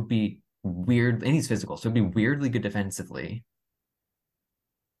that would be weird. And he's physical. So it'd be weirdly good defensively.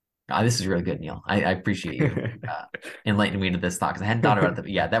 This is really good, Neil. I appreciate you enlightening me to this thought because I hadn't thought about it. But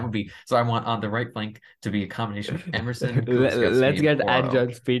yeah, that would be so. I want on the right flank to be a combination of Emerson, Let's Kulusevski, and get Porro.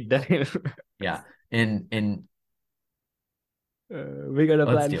 Anjon speed dial. Yeah, and We got a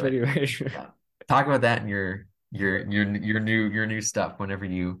let's plan do for it. you. Yeah, talk about that in your new stuff whenever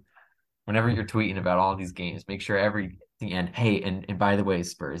you're tweeting about all these games. Make sure everything and hey and by the way,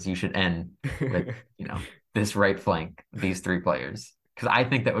 Spurs, you should end with this right flank, these three players. Because I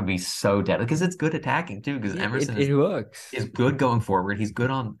think that would be so deadly. Because it's good attacking too. Because Yeah, Emerson it works. is good going forward. He's good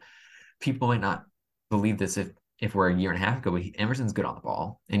on. People might not believe this if we're a year and a half ago, but Emerson's good on the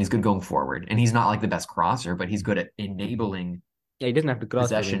ball and he's good going forward. And he's not like the best crosser, but he's good at enabling Yeah, he doesn't have to cross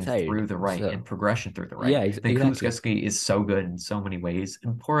from possession inside. through the right and So progression through the right. yeah, Then exactly. Kulusevski is so good in so many ways,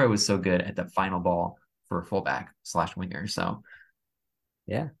 and Porro is so good at the final ball for a fullback slash winger. So,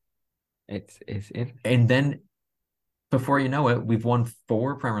 Yeah, it's in. and then before you know it, we've won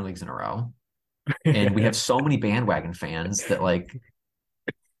 4 Premier Leagues in a row, and we have so many bandwagon fans that like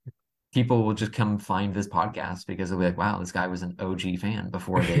people will just come find this podcast because they'll be like, "Wow, this guy was an OG fan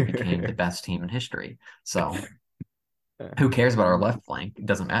before they became the best team in history." So, who cares about our left flank? It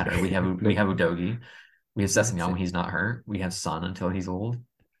doesn't matter. We No, have Udogi. We have that's Sessegnon when it. he's not hurt. We have Son until he's old.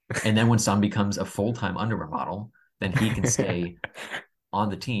 And then when Son becomes a full-time underwear model, then he can stay on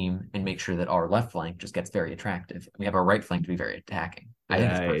the team and make sure that our left flank just gets very attractive. We have our right flank to be very attacking. I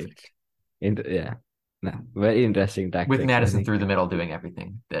think it's Right. perfect. Yeah. No, very interesting With tactics, I Madison think. through the middle doing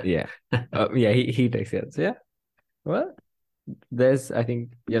everything that Yeah. Yeah, he takes it. So yeah. Well, there's I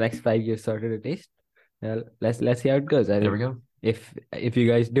think your next 5 years sorted at least. Well, let's see how it goes. I there we think go. if you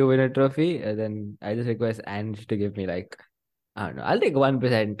guys do win a trophy, then I just request Ange to give me like I don't know. I'll take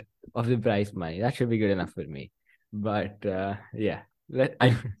 1% of the prize money. That should be good enough for me. But yeah. Let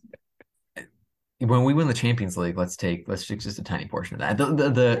I when we win the Champions League, let's take just a tiny portion of that.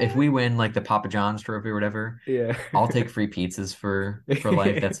 The if we win like the Papa John's trophy or whatever, yeah. I'll take free pizzas for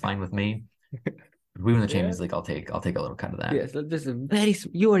life. That's fine with me. If we win the Yeah. Champions League, I'll take a little cut of that. Yeah. So just a very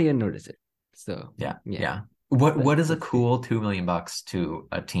you won't even notice it. So Yeah, yeah. yeah. What is a Let's see. cool $2 million to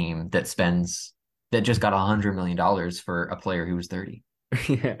a team that just got $100 million for a player who was 30,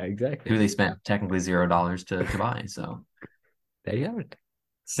 Yeah, who exactly. they spent technically $0 to buy. So There you have it.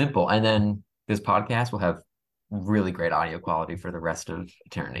 simple. And then this podcast will have really great audio quality for the rest of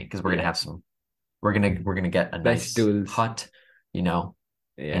eternity because we're gonna Yeah. have some we're gonna get a Best nice tools. hut, you know,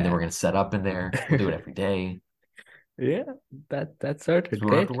 and then Yeah. we're gonna set up in there. We'll do it every day Yeah. That's because sorted. we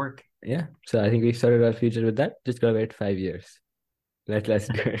won't have to Great. work. Yeah. So I think we started our future with that. Just gotta wait 5 years. Let's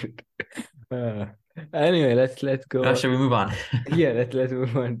do it. Uh, anyway, let's go. Should we move on? Yeah, let's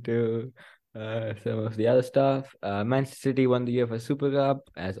move on to some of the other stuff. Manchester City won the UEFA Super Cup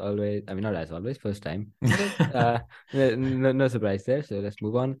as always. I mean, not as always, first time, but no surprise there. So let's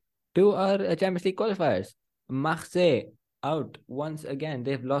move on to our Champions League qualifiers. Marseille out once again.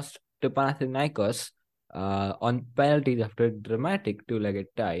 They've lost to Panathinaikos on penalties after a dramatic two-legged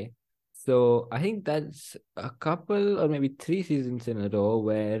tie. So I think that's a couple or maybe 3 seasons in a row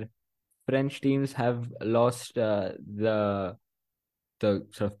where French teams have lost the sort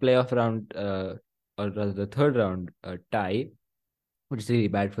of playoff round or rather the third round tie, which is really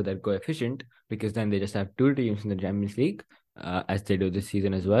bad for their coefficient because then they just have 2 teams in the Champions League as they do this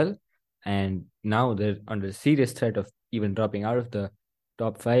season as well, and now they're under serious threat of even dropping out of the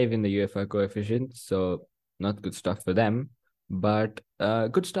top 5 in the UEFA coefficient. So not good stuff for them, but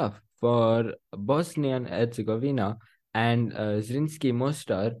good stuff for Bosnia and Herzegovina and Zrinski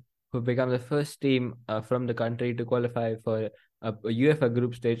Mostar, who become the first team from the country to qualify for a UEFA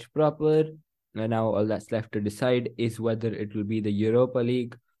group stage proper. And now all that's left to decide is whether it will be the Europa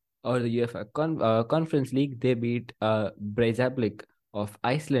League or the UEFA Conference League. They beat Breidablik of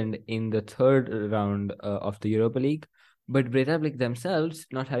Iceland in the third round of the Europa League. But Breidablik themselves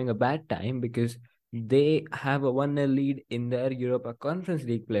not having a bad time because they have a 1-0 lead in their Europa Conference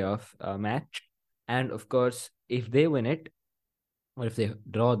League playoff match. And of course, if they win it, or if they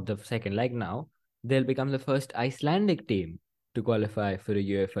draw the second leg now, they'll become the first Icelandic team to qualify for a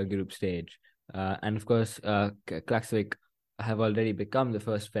UEFA group stage. And of course, Klaksvik have already become the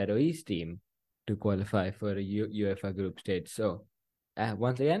first Faroese team to qualify for a UEFA group stage. So,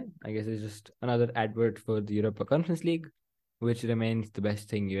 once again, I guess it's just another advert for the Europa Conference League, which remains the best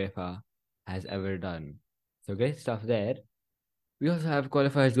thing UEFA has ever done. So, great stuff there. We also have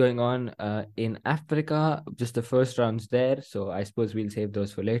qualifiers going on in Africa, just the first rounds there. So I suppose we'll save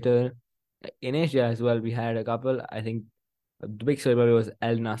those for later. In Asia as well, we had a couple. I think the big story was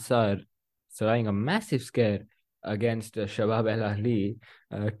El Nassr surviving a massive scare against Shabab El Ahli.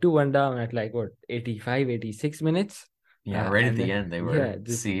 2-1 down at like what, 85, 86 minutes. Yeah, right at And the then end they yeah, were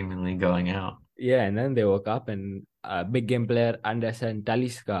just seemingly going out. yeah, and then they woke up and big game player Anderson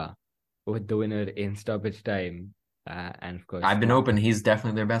Talisca with the winner in stoppage time. And of course, I've been open. He's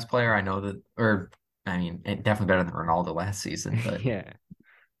definitely their best player. I know that, or I mean, definitely better than Ronaldo last season. But yeah,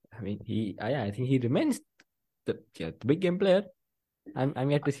 I mean, yeah, I think he remains the big game player.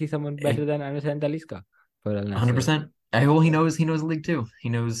 I'm yet to see someone better than Anderson Talisca for Al Nassr. 100%. Well, So, he knows the league too. He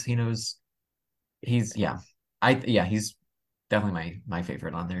knows. He's yeah. He's definitely my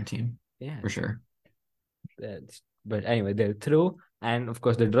favorite on their team yeah, for sure. but anyway, they're through, and of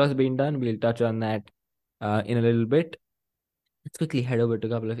course, the draw's been done. We'll touch on that in a little bit. Let's quickly head over to a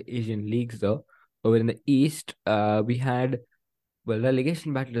couple of Asian leagues, though. Over in the East, we had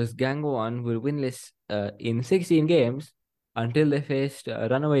relegation battlers Gangwon were winless in 16 games until they faced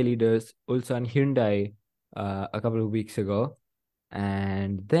runaway leaders Ulsan Hyundai a couple of weeks ago,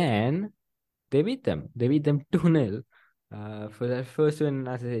 and then they beat them. They beat them 2-0 for their first win,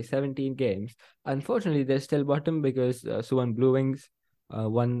 as I say, 17 games. Unfortunately, they're still bottom because Suwon Blue Wings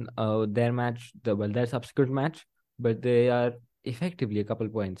won their match, their subsequent match, but they are effectively a couple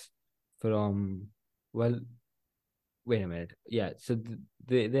points from, well, wait a minute. Yeah, so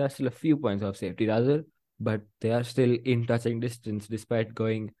they are still a few points off safety rather, but they are still in touching distance despite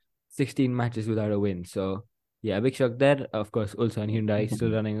going 16 matches without a win. So, yeah, a big shock there. Of course, Ulsan Hyundai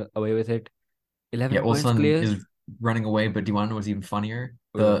still running away with it. Yeah, 11 points Ulsan clear. is running away, but do you want to know what's even funnier?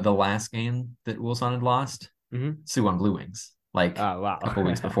 What The about? the last game that Ulsan had lost, Mm-hmm. Suwon Blue Wings, like Ah, a couple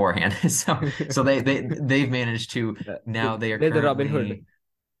weeks wow. beforehand. So they've managed to now they are They're the Robin Hood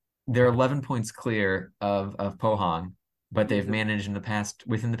they're 11 points clear of Pohang, but they've the, managed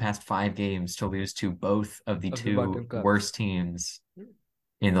within the past 5 games to lose to both of the of the two bottom clubs. worst teams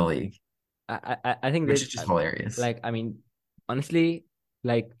in the league, I think which they is just hilarious. like, I mean, honestly,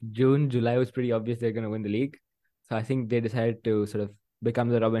 like June, July was pretty obvious they're going to win the league. So I think they decided to sort of become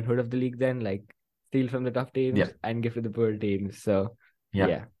the Robin Hood of the league then, like steal from the tough teams Yep. and give to the poor teams. So Yep.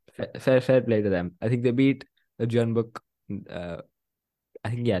 yeah, fair play to them. I think they beat the Jeonbuk. Uh, I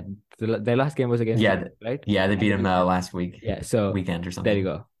think yeah, their last game was against Yeah. Jeonbuk, right? Yeah, they And beat they him beat them. last Yeah, so weekend or there you something.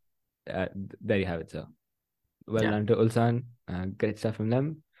 go. There you have it. So well Yeah. done to Ulsan. Great stuff from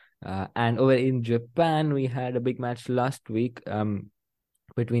them. And over in Japan, we had a big match last week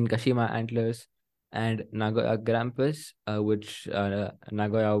between Kashima Antlers and Nagoya Grampus, which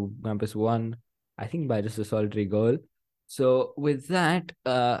Nagoya Grampus won, I think, by just a solitary goal. So with that,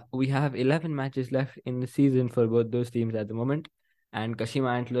 we have 11 matches left in the season for both those teams at the moment, and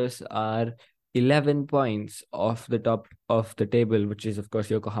Kashima Antlers are 11 points off the top of the table, which is of course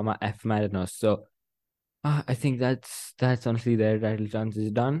Yokohama F Marinos. So I think that's honestly their title chance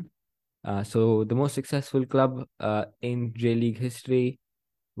is done. So the most successful club in J League history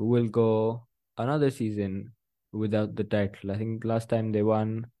will go another season without the title. I think last time they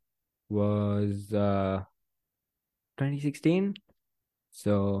won was 2016.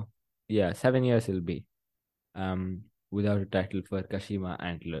 So yeah, 7 years it'll be without a title for Kashima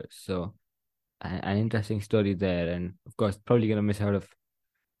Antlers. So an interesting story there, and of course probably gonna miss out of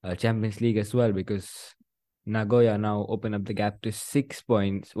Champions League as well because Nagoya now open up the gap to 6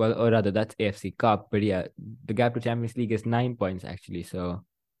 points. Well, or rather, that's AFC Cup, but yeah, the gap to Champions League is 9 points actually. So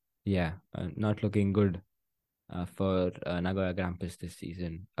yeah, not looking good for Nagoya Grampus this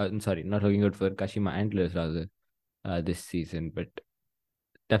season. I'm sorry, not looking good for Kashima Antlers rather this season, but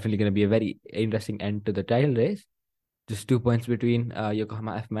definitely going to be a very interesting end to the title race. Just 2 points between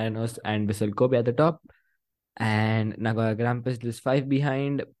Yokohama F Marinos and Vissel Kobe at the top, and Nagoya Grampus is five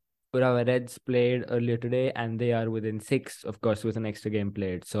behind. Urawa Reds played earlier today, and they are within six, of course, with an extra game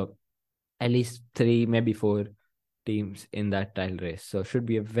played. So at least three, maybe four teams in that title race. So should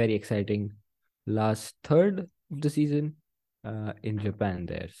be a very exciting last third of the season in Japan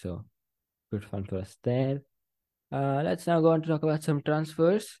there. So good fun for us there. Let's now go on to talk about some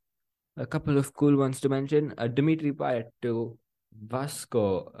transfers. A couple of cool ones to mention. Dimitri Payet to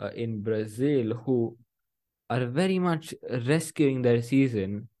Vasco in Brazil, who are very much rescuing their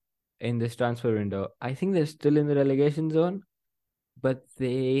season in this transfer window. I think they're still in the relegation zone, but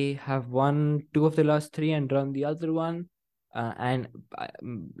they have won two of the last three and drawn the other one. And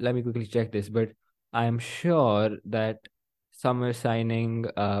let me quickly check this, but I'm sure that summer signing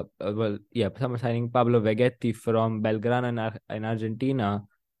Pablo Vegetti from Belgrano in Argentina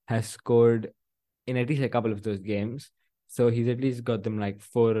has scored in at least a couple of those games. So he's at least got them like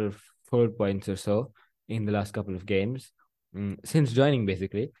 4 points or so in the last couple of games since joining,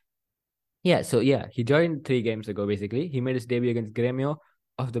 basically. Yeah, so yeah, he joined 3 games ago. Basically, he made his debut against Gremio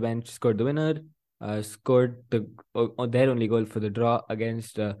off the bench, scored the winner, scored their only goal for the draw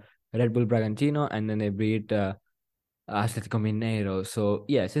against Red Bull Bragantino, and then they beat Atletico Mineiro. So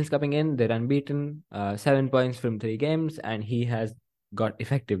yeah, since coming in, they're unbeaten, 7 points from 3 games, and he has got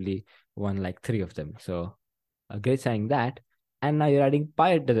effectively won like three of them. So a great signing that. And now you're adding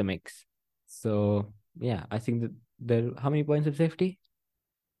Payet to the mix. So yeah, I think that there how many points of safety?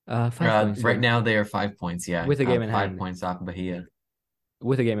 5 points. Right So now they are 5 points. Yeah, with a game in 5 hand, points off Bahia.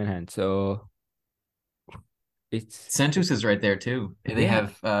 with a game in hand. So it's Santos is right there too. They yeah,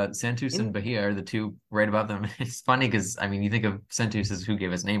 have Santos and in Bahia are the two right above them. It's funny because I mean you think of Santos as who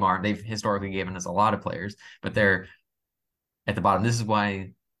gave us Neymar. They've historically given us a lot of players, but they're at the bottom. This is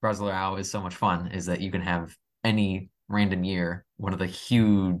why Brasileirão is so much fun, is that you can have any random year, one of the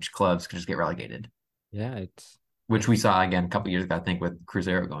huge clubs could just get relegated, yeah, which we it's saw again a couple years ago, I think, with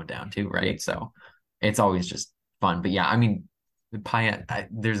Cruzeiro going down too, yeah, right? So it's always just fun. But yeah, I mean, Payet,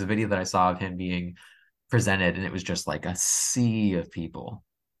 there's a video that I saw of him being presented, and it was just like a sea of people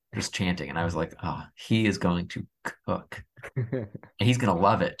just chanting, and I was like, oh, he is going to cook, and he's gonna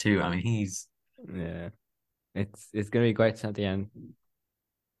love it too. I mean, he's yeah, it's gonna be quite something. And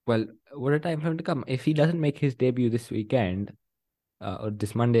well, what a time for him to come. If he doesn't make his debut this weekend, or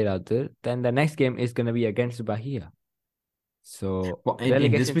this Monday rather, then the next game is gonna be against Bahia. So well, and this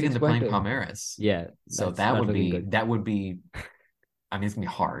relegation weekend six they're playing pointer. Palmeiras, Yeah, so that's not looking good. that would be. I mean, it's gonna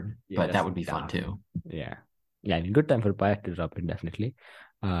be hard, Yeah, but that that's would be fun tough. too. Yeah. Yeah, I mean good time for Payet to drop in definitely.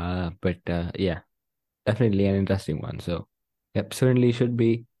 But yeah, definitely an interesting one. So yep, certainly should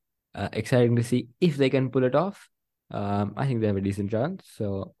be exciting to see if they can pull it off. I think they have a decent chance.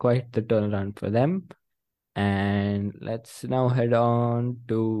 So quite the turnaround for them. And let's now head on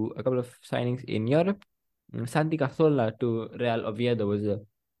to a couple of signings in Europe. Santi Cazorla to Real Oviedo was a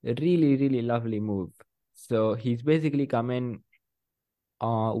really, really lovely move. So he's basically come in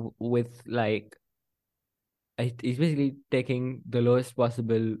with like he's basically taking the lowest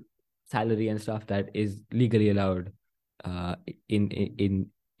possible salary and stuff that is legally allowed uh in in in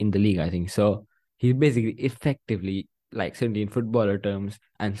in the league, I think. So he's basically effectively, like certainly in footballer terms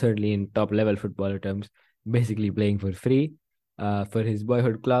and certainly in top level footballer terms, basically playing for free for his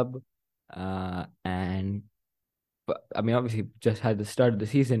boyhood club. And but, I mean obviously just had the start of the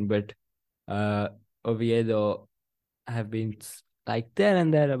season, but uh Oviedo have been like there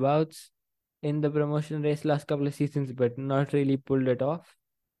and thereabouts in the promotion race last couple of seasons, but not really pulled it off.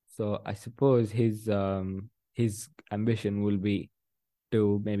 So I suppose his ambition will be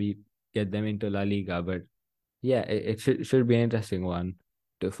to maybe get them into La Liga. But yeah, it should be an interesting one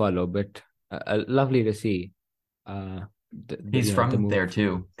to follow. But lovely to see He's the from there move.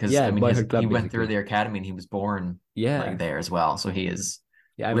 too, because Yeah, I mean, boyhood he club went through basically. their academy and he was born like Yeah, there as well. So he is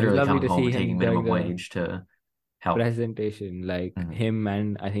yeah. I mean, it's literally lovely coming to home see and taking him during minimum the wage to help. presentation. Like Mhm. him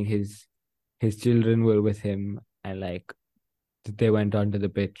and I think his children were with him, and like they went onto the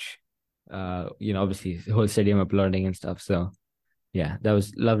pitch. Obviously the whole stadium applauding and stuff. So yeah, that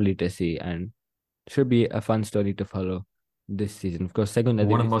was lovely to see and should be a fun story to follow this season. Of course, Segunda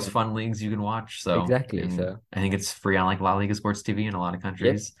One of the most División. fun leagues you can watch. So, Exactly. and So I think it's free on like La Liga Sports TV in a lot of yep,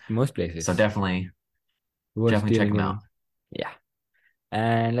 countries. most So places worth definitely check tuning them in. out. Yeah.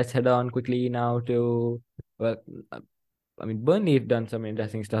 And let's head on quickly now to well, I mean Burnley have done some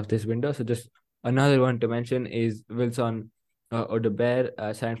interesting stuff this window. So just another one to mention is Wilson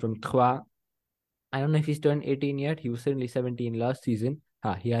Odobert, signed from Troyes. I don't know if he's turned 18 yet. He was certainly 17 last season.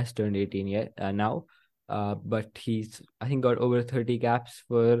 He has turned 18 yet now. But he's I think got over 30 caps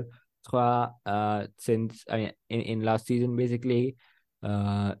for Troyes since I mean in last season basically.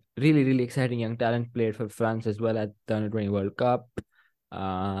 Really really exciting young talent, played for France as well at the Under 20 World Cup.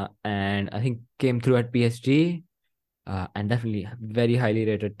 And I think came through at PSG. And definitely very highly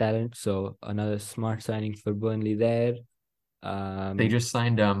rated talent. So another smart signing for Burnley there. They Um, just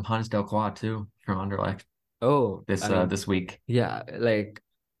signed Hans Delcroix too from Anderlecht oh, I mean, this week. yeah, like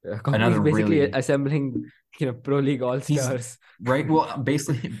companies Another basically really assembling, pro league all he's stars. right. Well,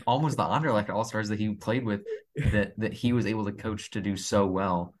 basically almost the Anderlecht All Stars that he played with that he was able to coach to do so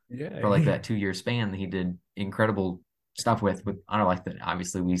well Yeah, for like that 2 year span that he did incredible stuff with Anderlecht that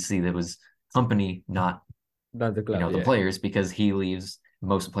obviously we see that was company, not not the club. the Yeah, players because he leaves,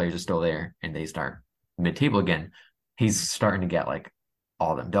 most players are still there and they start mid table again. He's starting to get like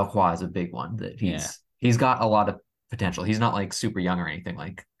all of them. Delcroix is a big one that yeah, he's got a lot of potential. He's not like super young or anything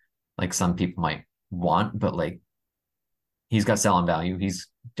like some people might want, but like he's got selling value. He's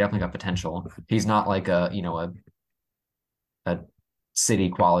definitely got potential. He's not like a City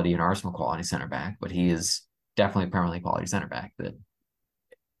quality and Arsenal quality center back, but he is definitely a Premier League quality center back that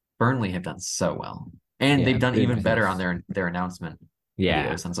Burnley have done so well. And yeah. they've done even better on Griffis. their announcement Yeah,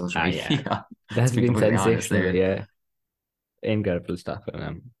 videos on social yeah. media. To That's be been completely honest, sensational. they're Yeah, incredible stuff from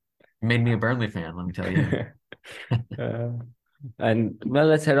them. Made me a Burnley fan, let me tell you. Uh, and well,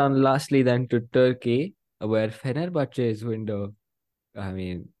 let's head on lastly then to Turkey, where Fenerbahce's window, I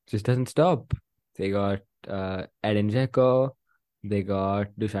mean, just doesn't stop. They got Edin Dzeko, they got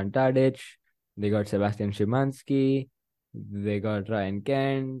Dusan Tadic, they got Sebastian Szymanski, they got Ryan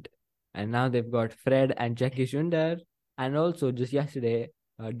Kent, and now they've got Fred and Jackie Schunder, and also just yesterday,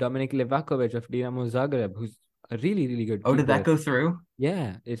 Dominik Livakovic of Dinamo Zagreb, who's a really, really good Oh, did that keeper. go through?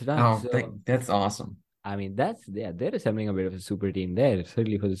 Yeah, it's done. Oh, So that's awesome. I mean, they're assembling a bit of a super team there,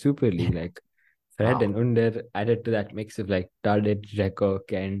 certainly for the Super League. Like Fred and Wow. Under added to that mix of like Tadic, Dzeko,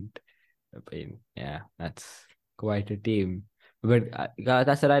 Kent. I mean, yeah, that's quite a team. But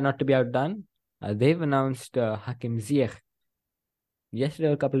Galatasaray, not to be outdone, they've announced Hakim Ziyech yesterday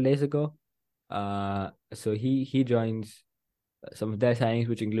or a couple of days ago. So he joins some of their signings,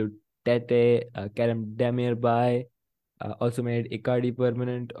 which include Tete, Kerem Demirbay, also made Icardi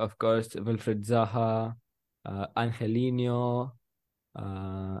permanent, of course, Wilfred Zaha, Angelino,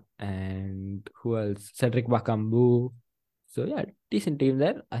 and who else? Cedric Bakambu. So yeah, decent team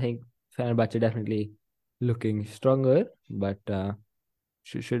there. I think Fenerbahce definitely looking stronger, but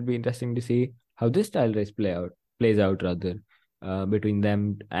should be interesting to see how this style race plays out rather, between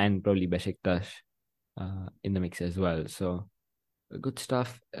them and probably Besiktas in the mix as well. So good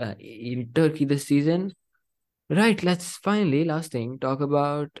stuff in Turkey this season. Right, let's finally, last thing, talk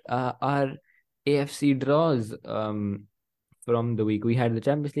about our AFC draws from the week. We had the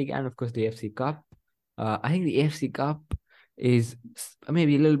Champions League and, of course, the AFC Cup. I think the AFC Cup is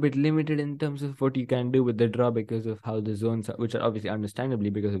maybe a little bit limited in terms of what you can do with the draw because of how the zones, which are obviously understandably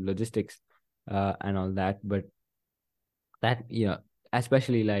because of logistics and all that. But that,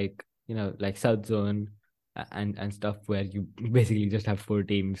 especially like, like South Zone and stuff where you basically just have four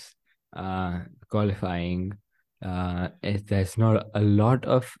teams qualifying. There's not a lot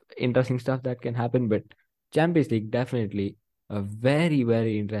of interesting stuff that can happen, but Champions League definitely a very,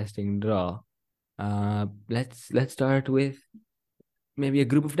 very interesting draw. Let's start with maybe a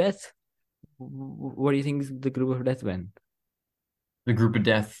group of death. What do you think is the group of death, Ben? The group of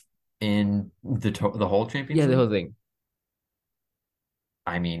death in the whole Yeah, Champions the whole League. thing.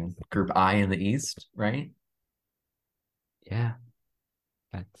 I mean, Group I in the East, right? Yeah,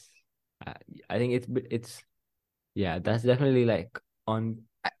 that's. Uh, I think it's yeah, that's definitely like on.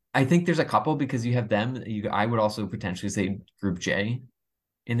 I think there's a couple because you have them. I would also potentially say Group J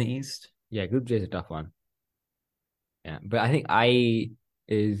in the East. Yeah, Group J is a tough one. Yeah, but I think I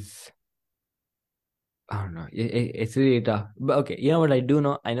is. I don't know. It's really tough. But okay, you know what I do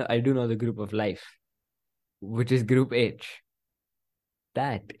know? I do know the group of life, which is Group H.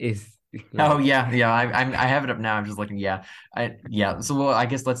 That is Oh like yeah, yeah. I have it up now. I'm just looking. Yeah, yeah. So well, I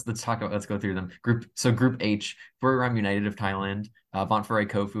guess let's talk about let's go through them. Group H: Buriram United of Thailand, Montferrat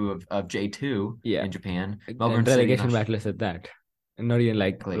Kofu of J2 yeah, in Japan, Melbourne and City in relegation Australia. battlers at that, and not even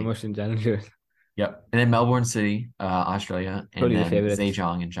like promotion challengers. Yep, and then Melbourne City, Australia, and Probably the then favorites.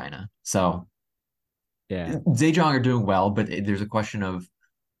 Zhejiang in China. So Yeah, Zhejiang are doing well, but there's a question of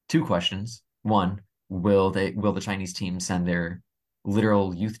two questions. One, will the Chinese team send their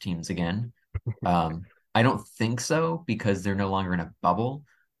literal youth teams again? I don't think so because they're no longer in a bubble,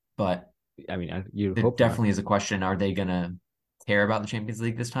 but I mean, you there hope not. definitely is a question, are they gonna care about the Champions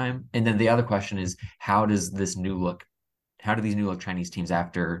League this time? And then the other question is how do these new look Chinese teams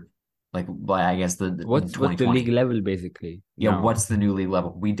after like well, I guess in What's the league 2020? level basically Yeah, now? what's the new league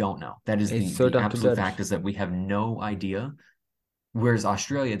level? We don't know. That is It's so the tough to absolute judge. fact is that we have no idea. Whereas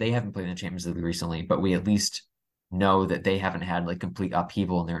Australia, they haven't played in the Champions League recently, but we at least know that they haven't had like complete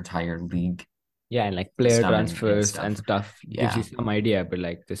upheaval in their entire league Yeah, and like player system and transfers and stuff. stuff gives you Yeah. some idea, but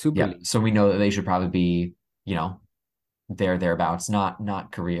like the Super Yeah. League, So we know that they should probably be, thereabouts,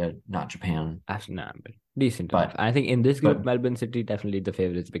 not Korea, not Japan. nah, but decent enough. But I think in this group, but Melbourne City definitely the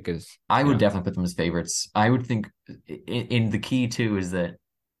favorites because I would definitely put them as favorites. I would think in the key too is that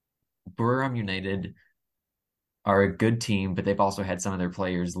Buriram United are a good team, but they've also had some of their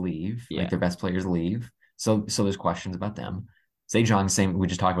players leave, like yeah, their best players leave. So there's questions about them. Zhejiang, same. We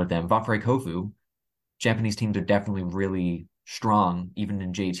just talked about them. Vafre Kofu, Japanese teams are definitely really strong, even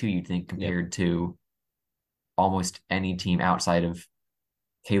in J2. You'd think yep, compared to almost any team outside of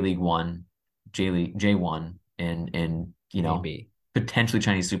K League One, J League J1, and maybe potentially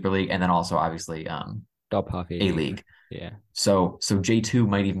Chinese Super League, and then also obviously top half A A League. League. Yeah, So J2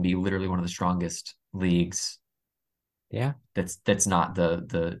 might even be literally one of the strongest leagues yeah, that's not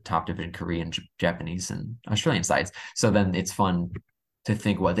the top division Korean, Japanese, and Australian sides. So then it's fun to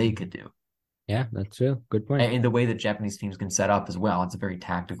think what they could do. yeah. That's true. Good point. And the way that Japanese teams can set up as well. It's a very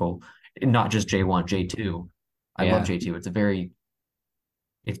tactical, not just J1, J2. I love Yeah, J2. It's a very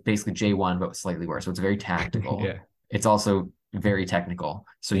It's basically J1, but slightly worse. So it's very tactical. Yeah. It's also very technical.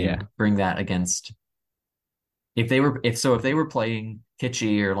 So you Yeah. bring that against if they were playing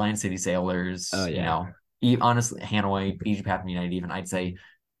Kitschy or Lion City Oh Sailors, yeah. honestly, Hanoi, BG Pathum United, even I'd say,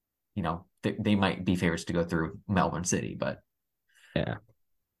 they might be favorites to go through Melbourne City, but Yeah.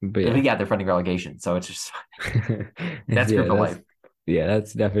 But yeah, yeah. they're fighting relegation, so it's just that's Yeah, group of life.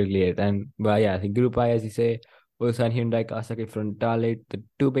 that's definitely it. And but yeah, I think Group I, as you say, Ulsan Hyundai Kawasaki Frontale, the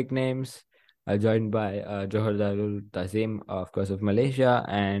two big names, joined by Johor Darul Tazim, of course, of Malaysia,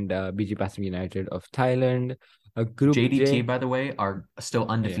 and BG Pasing United of Thailand. Group JDT, J. by the way, are still Yeah.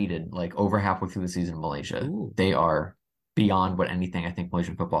 undefeated, like over halfway through the season in Malaysia. Ooh. They are beyond what anything I think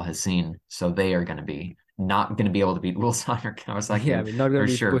Malaysian football has seen. So they are going to be not going to be able to beat Ulsan or Yeah, I Kawasaki mean, not gonna for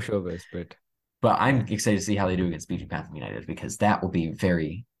be sure. pushovers, but But I'm yeah. excited to see how they do against BG Pathum United because that will be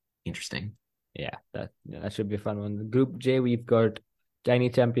very interesting. That should be a fun one. Group J, we've got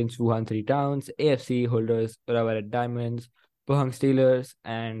Chinese champions Wuhan Three Towns, AFC holders Urawa Diamonds, Pohang Steelers,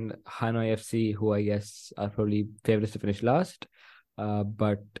 and Hanoi FC, who I guess are probably favorites to finish last.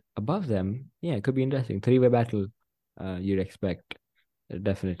 But above them, yeah, it could be interesting. Three-way battle, you'd expect,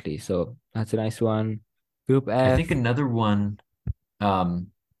 definitely. So that's a nice one. Group I think F, another um,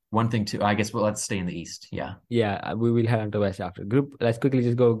 one thing too, I guess, well, let's stay in the East. Yeah. yeah, we will head on to West after. Let's quickly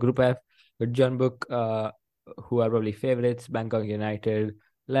just go Group F with John Book, who are probably favorites, Bangkok United,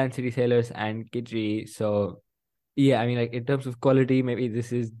 Land City Sailors, and Kitri. So, yeah, I mean, like in terms of quality, maybe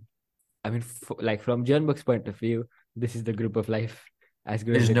this is, I mean, like from John Book's point of view, this is the group of life as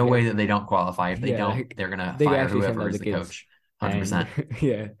good as There's it no way gets. that they don't qualify. If they Yeah, don't, like they're gonna they could fire actually send whoever out is the the kids, coach. and 100%.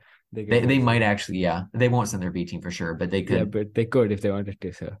 yeah, they could They actually, might actually, yeah. They won't send their B team for sure, but they yeah, could, but they could if they wanted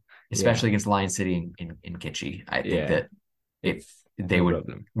to. So, yeah, especially against Lion City in Kitschy. I think yeah, that it it's they no would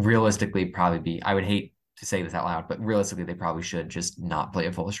problem. realistically probably be. I would hate to say this out loud, but realistically, they probably should just not play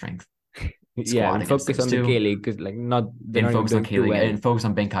a full strength Yeah, I squad mean, against focus those on the K two League because like not they're and not even focus on doing K too League well. and focus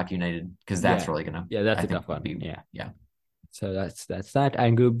on Bangkok United because that's Yeah, really gonna, yeah, that's I a think, tough one. be, Yeah, yeah. so that's that.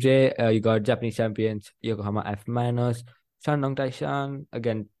 And Group J, you got Japanese champions Yokohama F Miners, Shandong Taishan.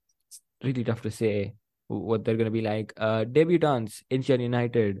 Again, it's really tough to say what they're gonna be like. Debutants Incheon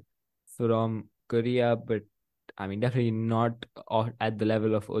United from Korea, but I mean definitely not at the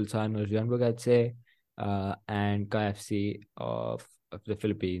level of Ulsan or Jeonbuk, I'd say. And KFC of the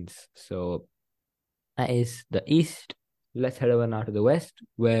Philippines. So that is the East. Let's head over now to the West,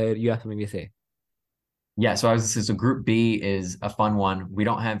 where you have something to say. Yeah, so I was so Group B is a fun one. We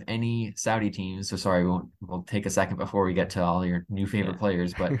don't have any Saudi teams, so sorry, we'll take a second before we get to all your new favorite Yeah.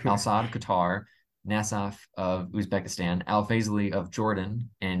 players. But Al Sadd of Qatar, Nassaf of Uzbekistan, Al Faisaly of Jordan,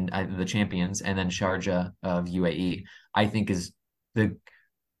 and the champions, and then Sharjah of UAE. I think is the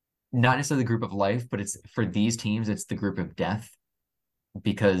not necessarily the group of life, but it's for these teams, it's the group of death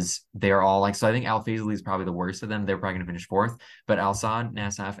because they're all like, so I think Al Faisaly is probably the worst of them. They're probably going to finish fourth, but Al Sadd,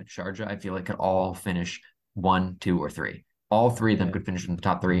 Nassaf, and Sharjah, I feel like could all finish one, two, or three. All three of them Yeah. could finish in the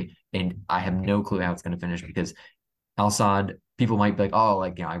top three, and I have no clue how it's going to finish because Al Sadd, people might be like, oh,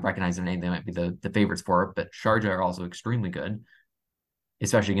 like, I recognize their name. They might be the favorites for it, but Sharjah are also extremely good,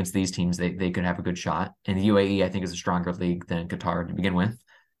 especially against these teams. They could have a good shot. And the UAE, I think, is a stronger league than Qatar to begin with.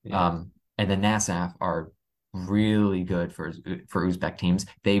 Yeah. And the Nassaf are really good for Uzbek teams.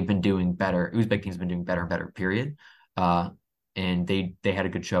 They've been doing better. Uzbek teams have been doing better and better. Period. Uh, and they had a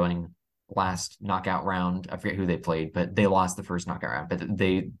good showing last knockout round. I forget who they played, but they lost the first knockout round. But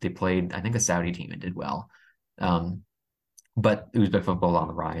they played, I think, a Saudi team and did well. Um, but Uzbek football is on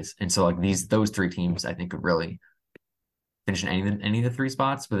the rise, and so like those three teams, I think could really finish in any of the three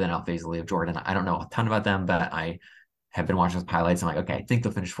spots. But then Al Faisaly of Jordan, I don't know a ton about them, but I have been watching those highlights. I'm like, okay, I think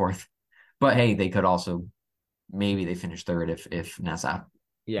they'll finish fourth. But hey, they could also maybe they finish third if Nassau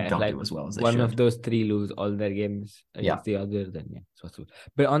Yeah, if don't like do as well as they one of should. those three lose all their games Yeah, against the other, then yeah, it's possible.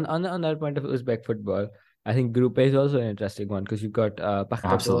 But on that point of Uzbek football, I think Group A is also an interesting one because you've got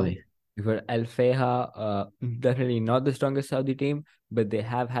Pakhtakor, absolutely. you've got Al Fayha, definitely not the strongest Saudi team, but they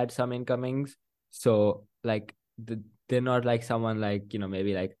have had some incomings. So like they're not like someone like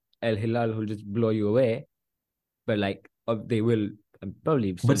maybe like El Hilal who'll just blow you away, but like they will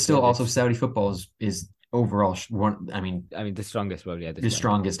probably still But still, also favorites. Saudi football is overall one. I mean the strongest probably at this The point.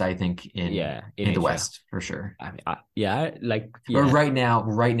 strongest I think Yeah, in in the Asia. West for sure. I mean, yeah, like Or yeah. right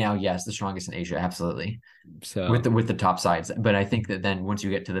now, yes, the strongest in Asia, absolutely. With So the top sides, but I think that then once you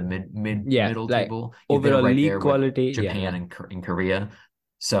get to the yeah, middle like table, they're overall right league there with quality. Yeah, Japan and Korea.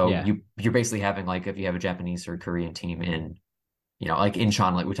 So yeah, you're basically having like if you have a Japanese or Korean team in like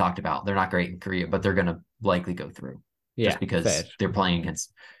Incheon, like we talked about, they're not great in Korea, but they're gonna likely go through just yeah. Fair. because they're playing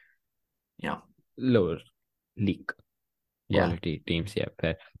against, you know, Lower league. quality teams. Yeah,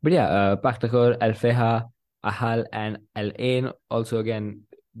 fair. But yeah, Paktakor, Al Feha, Ahal, and Al Ain also again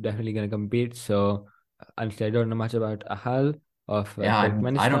definitely gonna compete. So honestly, I don't know much about Ahal of Yeah,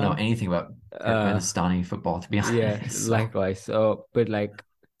 I don't know Turkmenistan. anything about Uh, Turkmenistani football, to be yeah, honest. So likewise. So, but like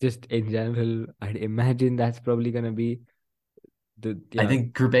just in general, I'd imagine that's probably gonna be the I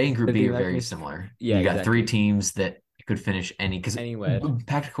think Group A and Group the B team are that very finished. similar. Yeah, You got three exactly. teams that could finish any because Anywhere.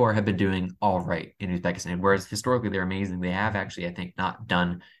 Paktikoor have been doing all right in Uzbekistan, whereas historically they're amazing. They have actually, I think, not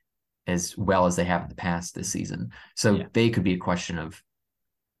done as well as they have in the past this season. Yeah. So they could be a question of,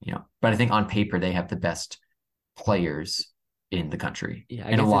 but I think on paper they have the best players in the country. Yeah,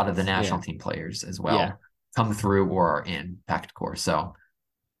 I And a guess lot of the it's national yeah. team players as Yeah, well come through or are in Paktikoor. So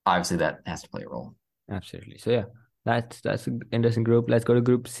obviously that has to play a role. absolutely. So yeah, that's an interesting group. Let's go to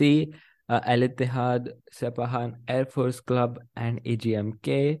Group C. Al Ittihad, Sepahan, Air Force Club, and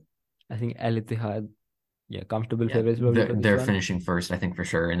AGMK. I think Al Ittihad, yeah, comfortable Yeah, favorites probably for this they're one. finishing first, I think for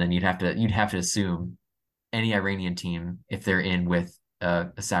sure. And then you'd have to assume any Iranian team, if they're in with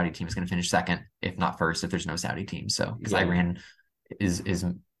a Saudi team, is going to finish second, if not first, if there's no Saudi team. So because Yeah, Iran is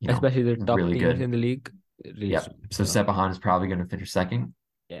especially the top really teams good. in the league, really Yep. strong. So So Sepahan is probably going to finish second.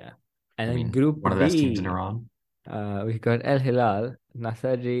 yeah, and I then mean, Group one of the best teams in D, Iran. we got Al Hilal,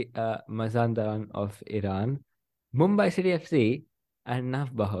 Nasri Mazandaran of Iran, Mumbai City FC, and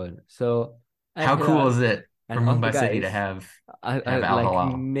Nafbahar. So Al How cool Hilal is it and for all the Mumbai City to guys have are Al like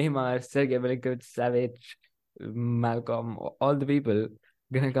Hilal? Neymar, Sergey Milinkovic, Savic, Malcolm, all the people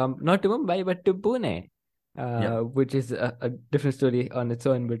gonna come not to Mumbai but to Pune, Yep. which is a different story on its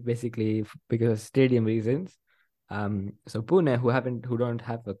own, but basically because of stadium reasons. So Pune, who don't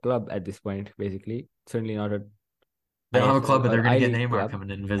have a club at this point, basically, certainly not a They don't have a ISL club, but they're or going to I get League Neymar club, coming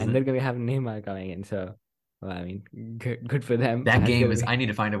in and and visit. they're gonna have Neymar coming in. So, well, I mean, good for them. That That's game gonna is, be I need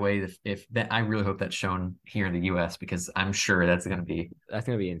to find a way if that, I really hope that's shown here in the US because I'm sure that's going to be that's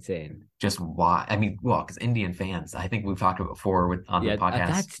gonna be insane. just why. I mean, well, because Indian fans, I think we've talked about before on the Yeah,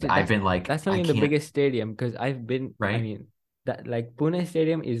 podcast. I've been like, that's not I even the can't, biggest stadium because I've been. I right? mean, that like Pune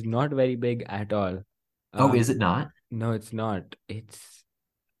Stadium is not very big at all. Oh, is Um, it not? no, it's not. It's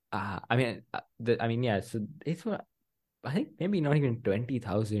I mean, yeah. So it's what I think maybe not even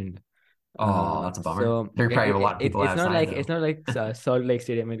 20,000. Oh, that's a bummer. So There probably have a lot of people it's not outside like though. Salt Lake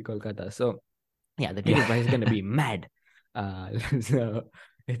Stadium in Kolkata. So yeah, the Yeah. ticket price is gonna be mad. So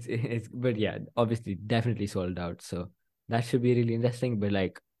it's but yeah, obviously definitely sold out. So that should be really interesting. But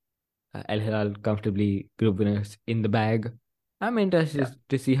like Al Hilal comfortably group winners in the bag. I'm Yeah. interested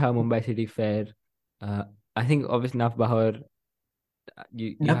to see how Mumbai City fare. Uh, I think obviously Naf Bahar,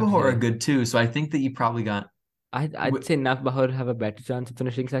 you have to Nabahor are say good too. So I think that you probably got, I'd say Naf Bahar have a better chance of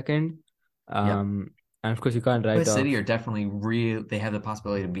finishing second. yeah. And of course you can't write West City off. are definitely real. They have the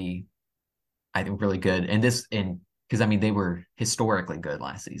possibility to be, I think, really good. And because I mean, they were historically good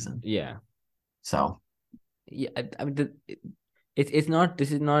last season. Yeah, So yeah. I mean, it's not.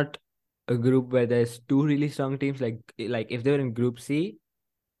 This is not a group where there's two really strong teams. Like if they were in Group C,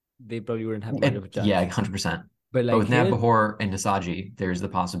 they probably wouldn't have much of a yeah, chance. 100%. But But like with here, Nabahor and Nasaji, there's the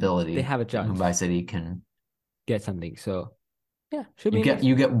they possibility have a that Mumbai chance City can get something. So yeah, should you be get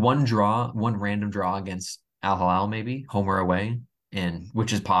you interesting. get one draw, one random draw against Al Hilal, maybe home or away, and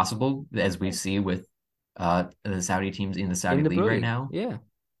which is possible as we Yeah, see with the Saudi teams in the in Saudi the league Pro right League. now. Yeah,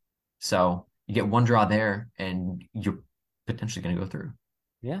 So you get one draw there, and you're potentially going to go through.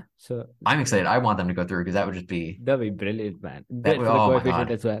 yeah. So I'm excited. I want them to go through because that would just be that'd be brilliant, man. that Great would. for the Oh my coefficient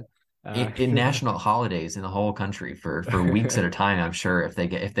God. as well. In national holidays in the whole country for weeks at a time, I'm sure if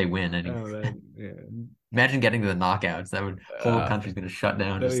they win any. Oh man, yeah. Imagine getting to the knockouts. That would whole Uh, country's gonna shut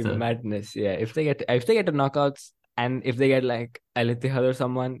down that'd just be to. madness. Yeah, if they get to knockouts and if they get like Al Ittihad or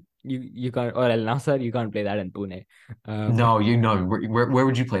someone, you can't or Al Nassr, you can't play that in Pune. But No, you know where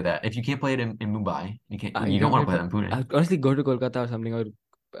would you play that? If you can't play it in Mumbai, you you don't can't want play. to play that in Pune. I'd honestly go to Kolkata or something, or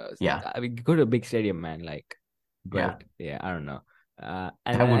Yeah, I mean, go to a big stadium, man. Like, yeah. but yeah, I don't know. And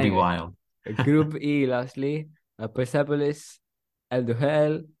That then would be anyway, wild. Group E, lastly, Persepolis, Al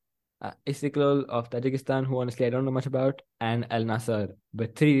Duhail, Istiklal of Tajikistan, who honestly I don't know much about, and Al Nassr,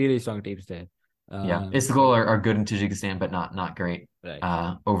 but three really strong teams there. Yeah. So Istiklal are good in Tajikistan, but not great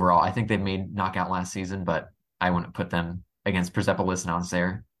right, overall. I think they made knockout last season, but I wouldn't put them against Persepolis and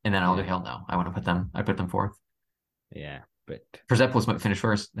Auxerre. And then yeah, Aldo no. I put them fourth. yeah, but Persepolis might finish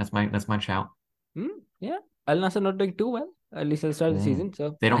first. That's my shout. yeah, Al Nassr not doing too well, at least at the start of the Mm. season,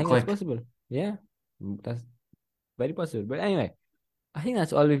 so They I don't think that's click. possible. Yeah, that's very possible. But anyway, I think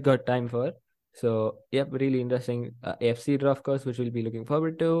that's all we've got time for. So, yep, really interesting AFC draw, of course, which we'll be looking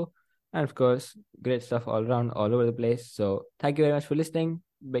forward to. And of course, great stuff all around, all over the place. So, thank you very much for listening.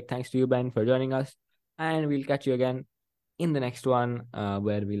 Big thanks to you, Ben, for joining us. And we'll catch you again in the next one,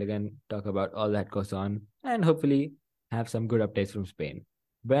 where we'll again talk about all that goes on and hopefully have some good updates from Spain.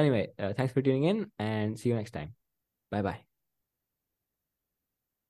 But anyway, thanks for tuning in and see you next time. Bye bye.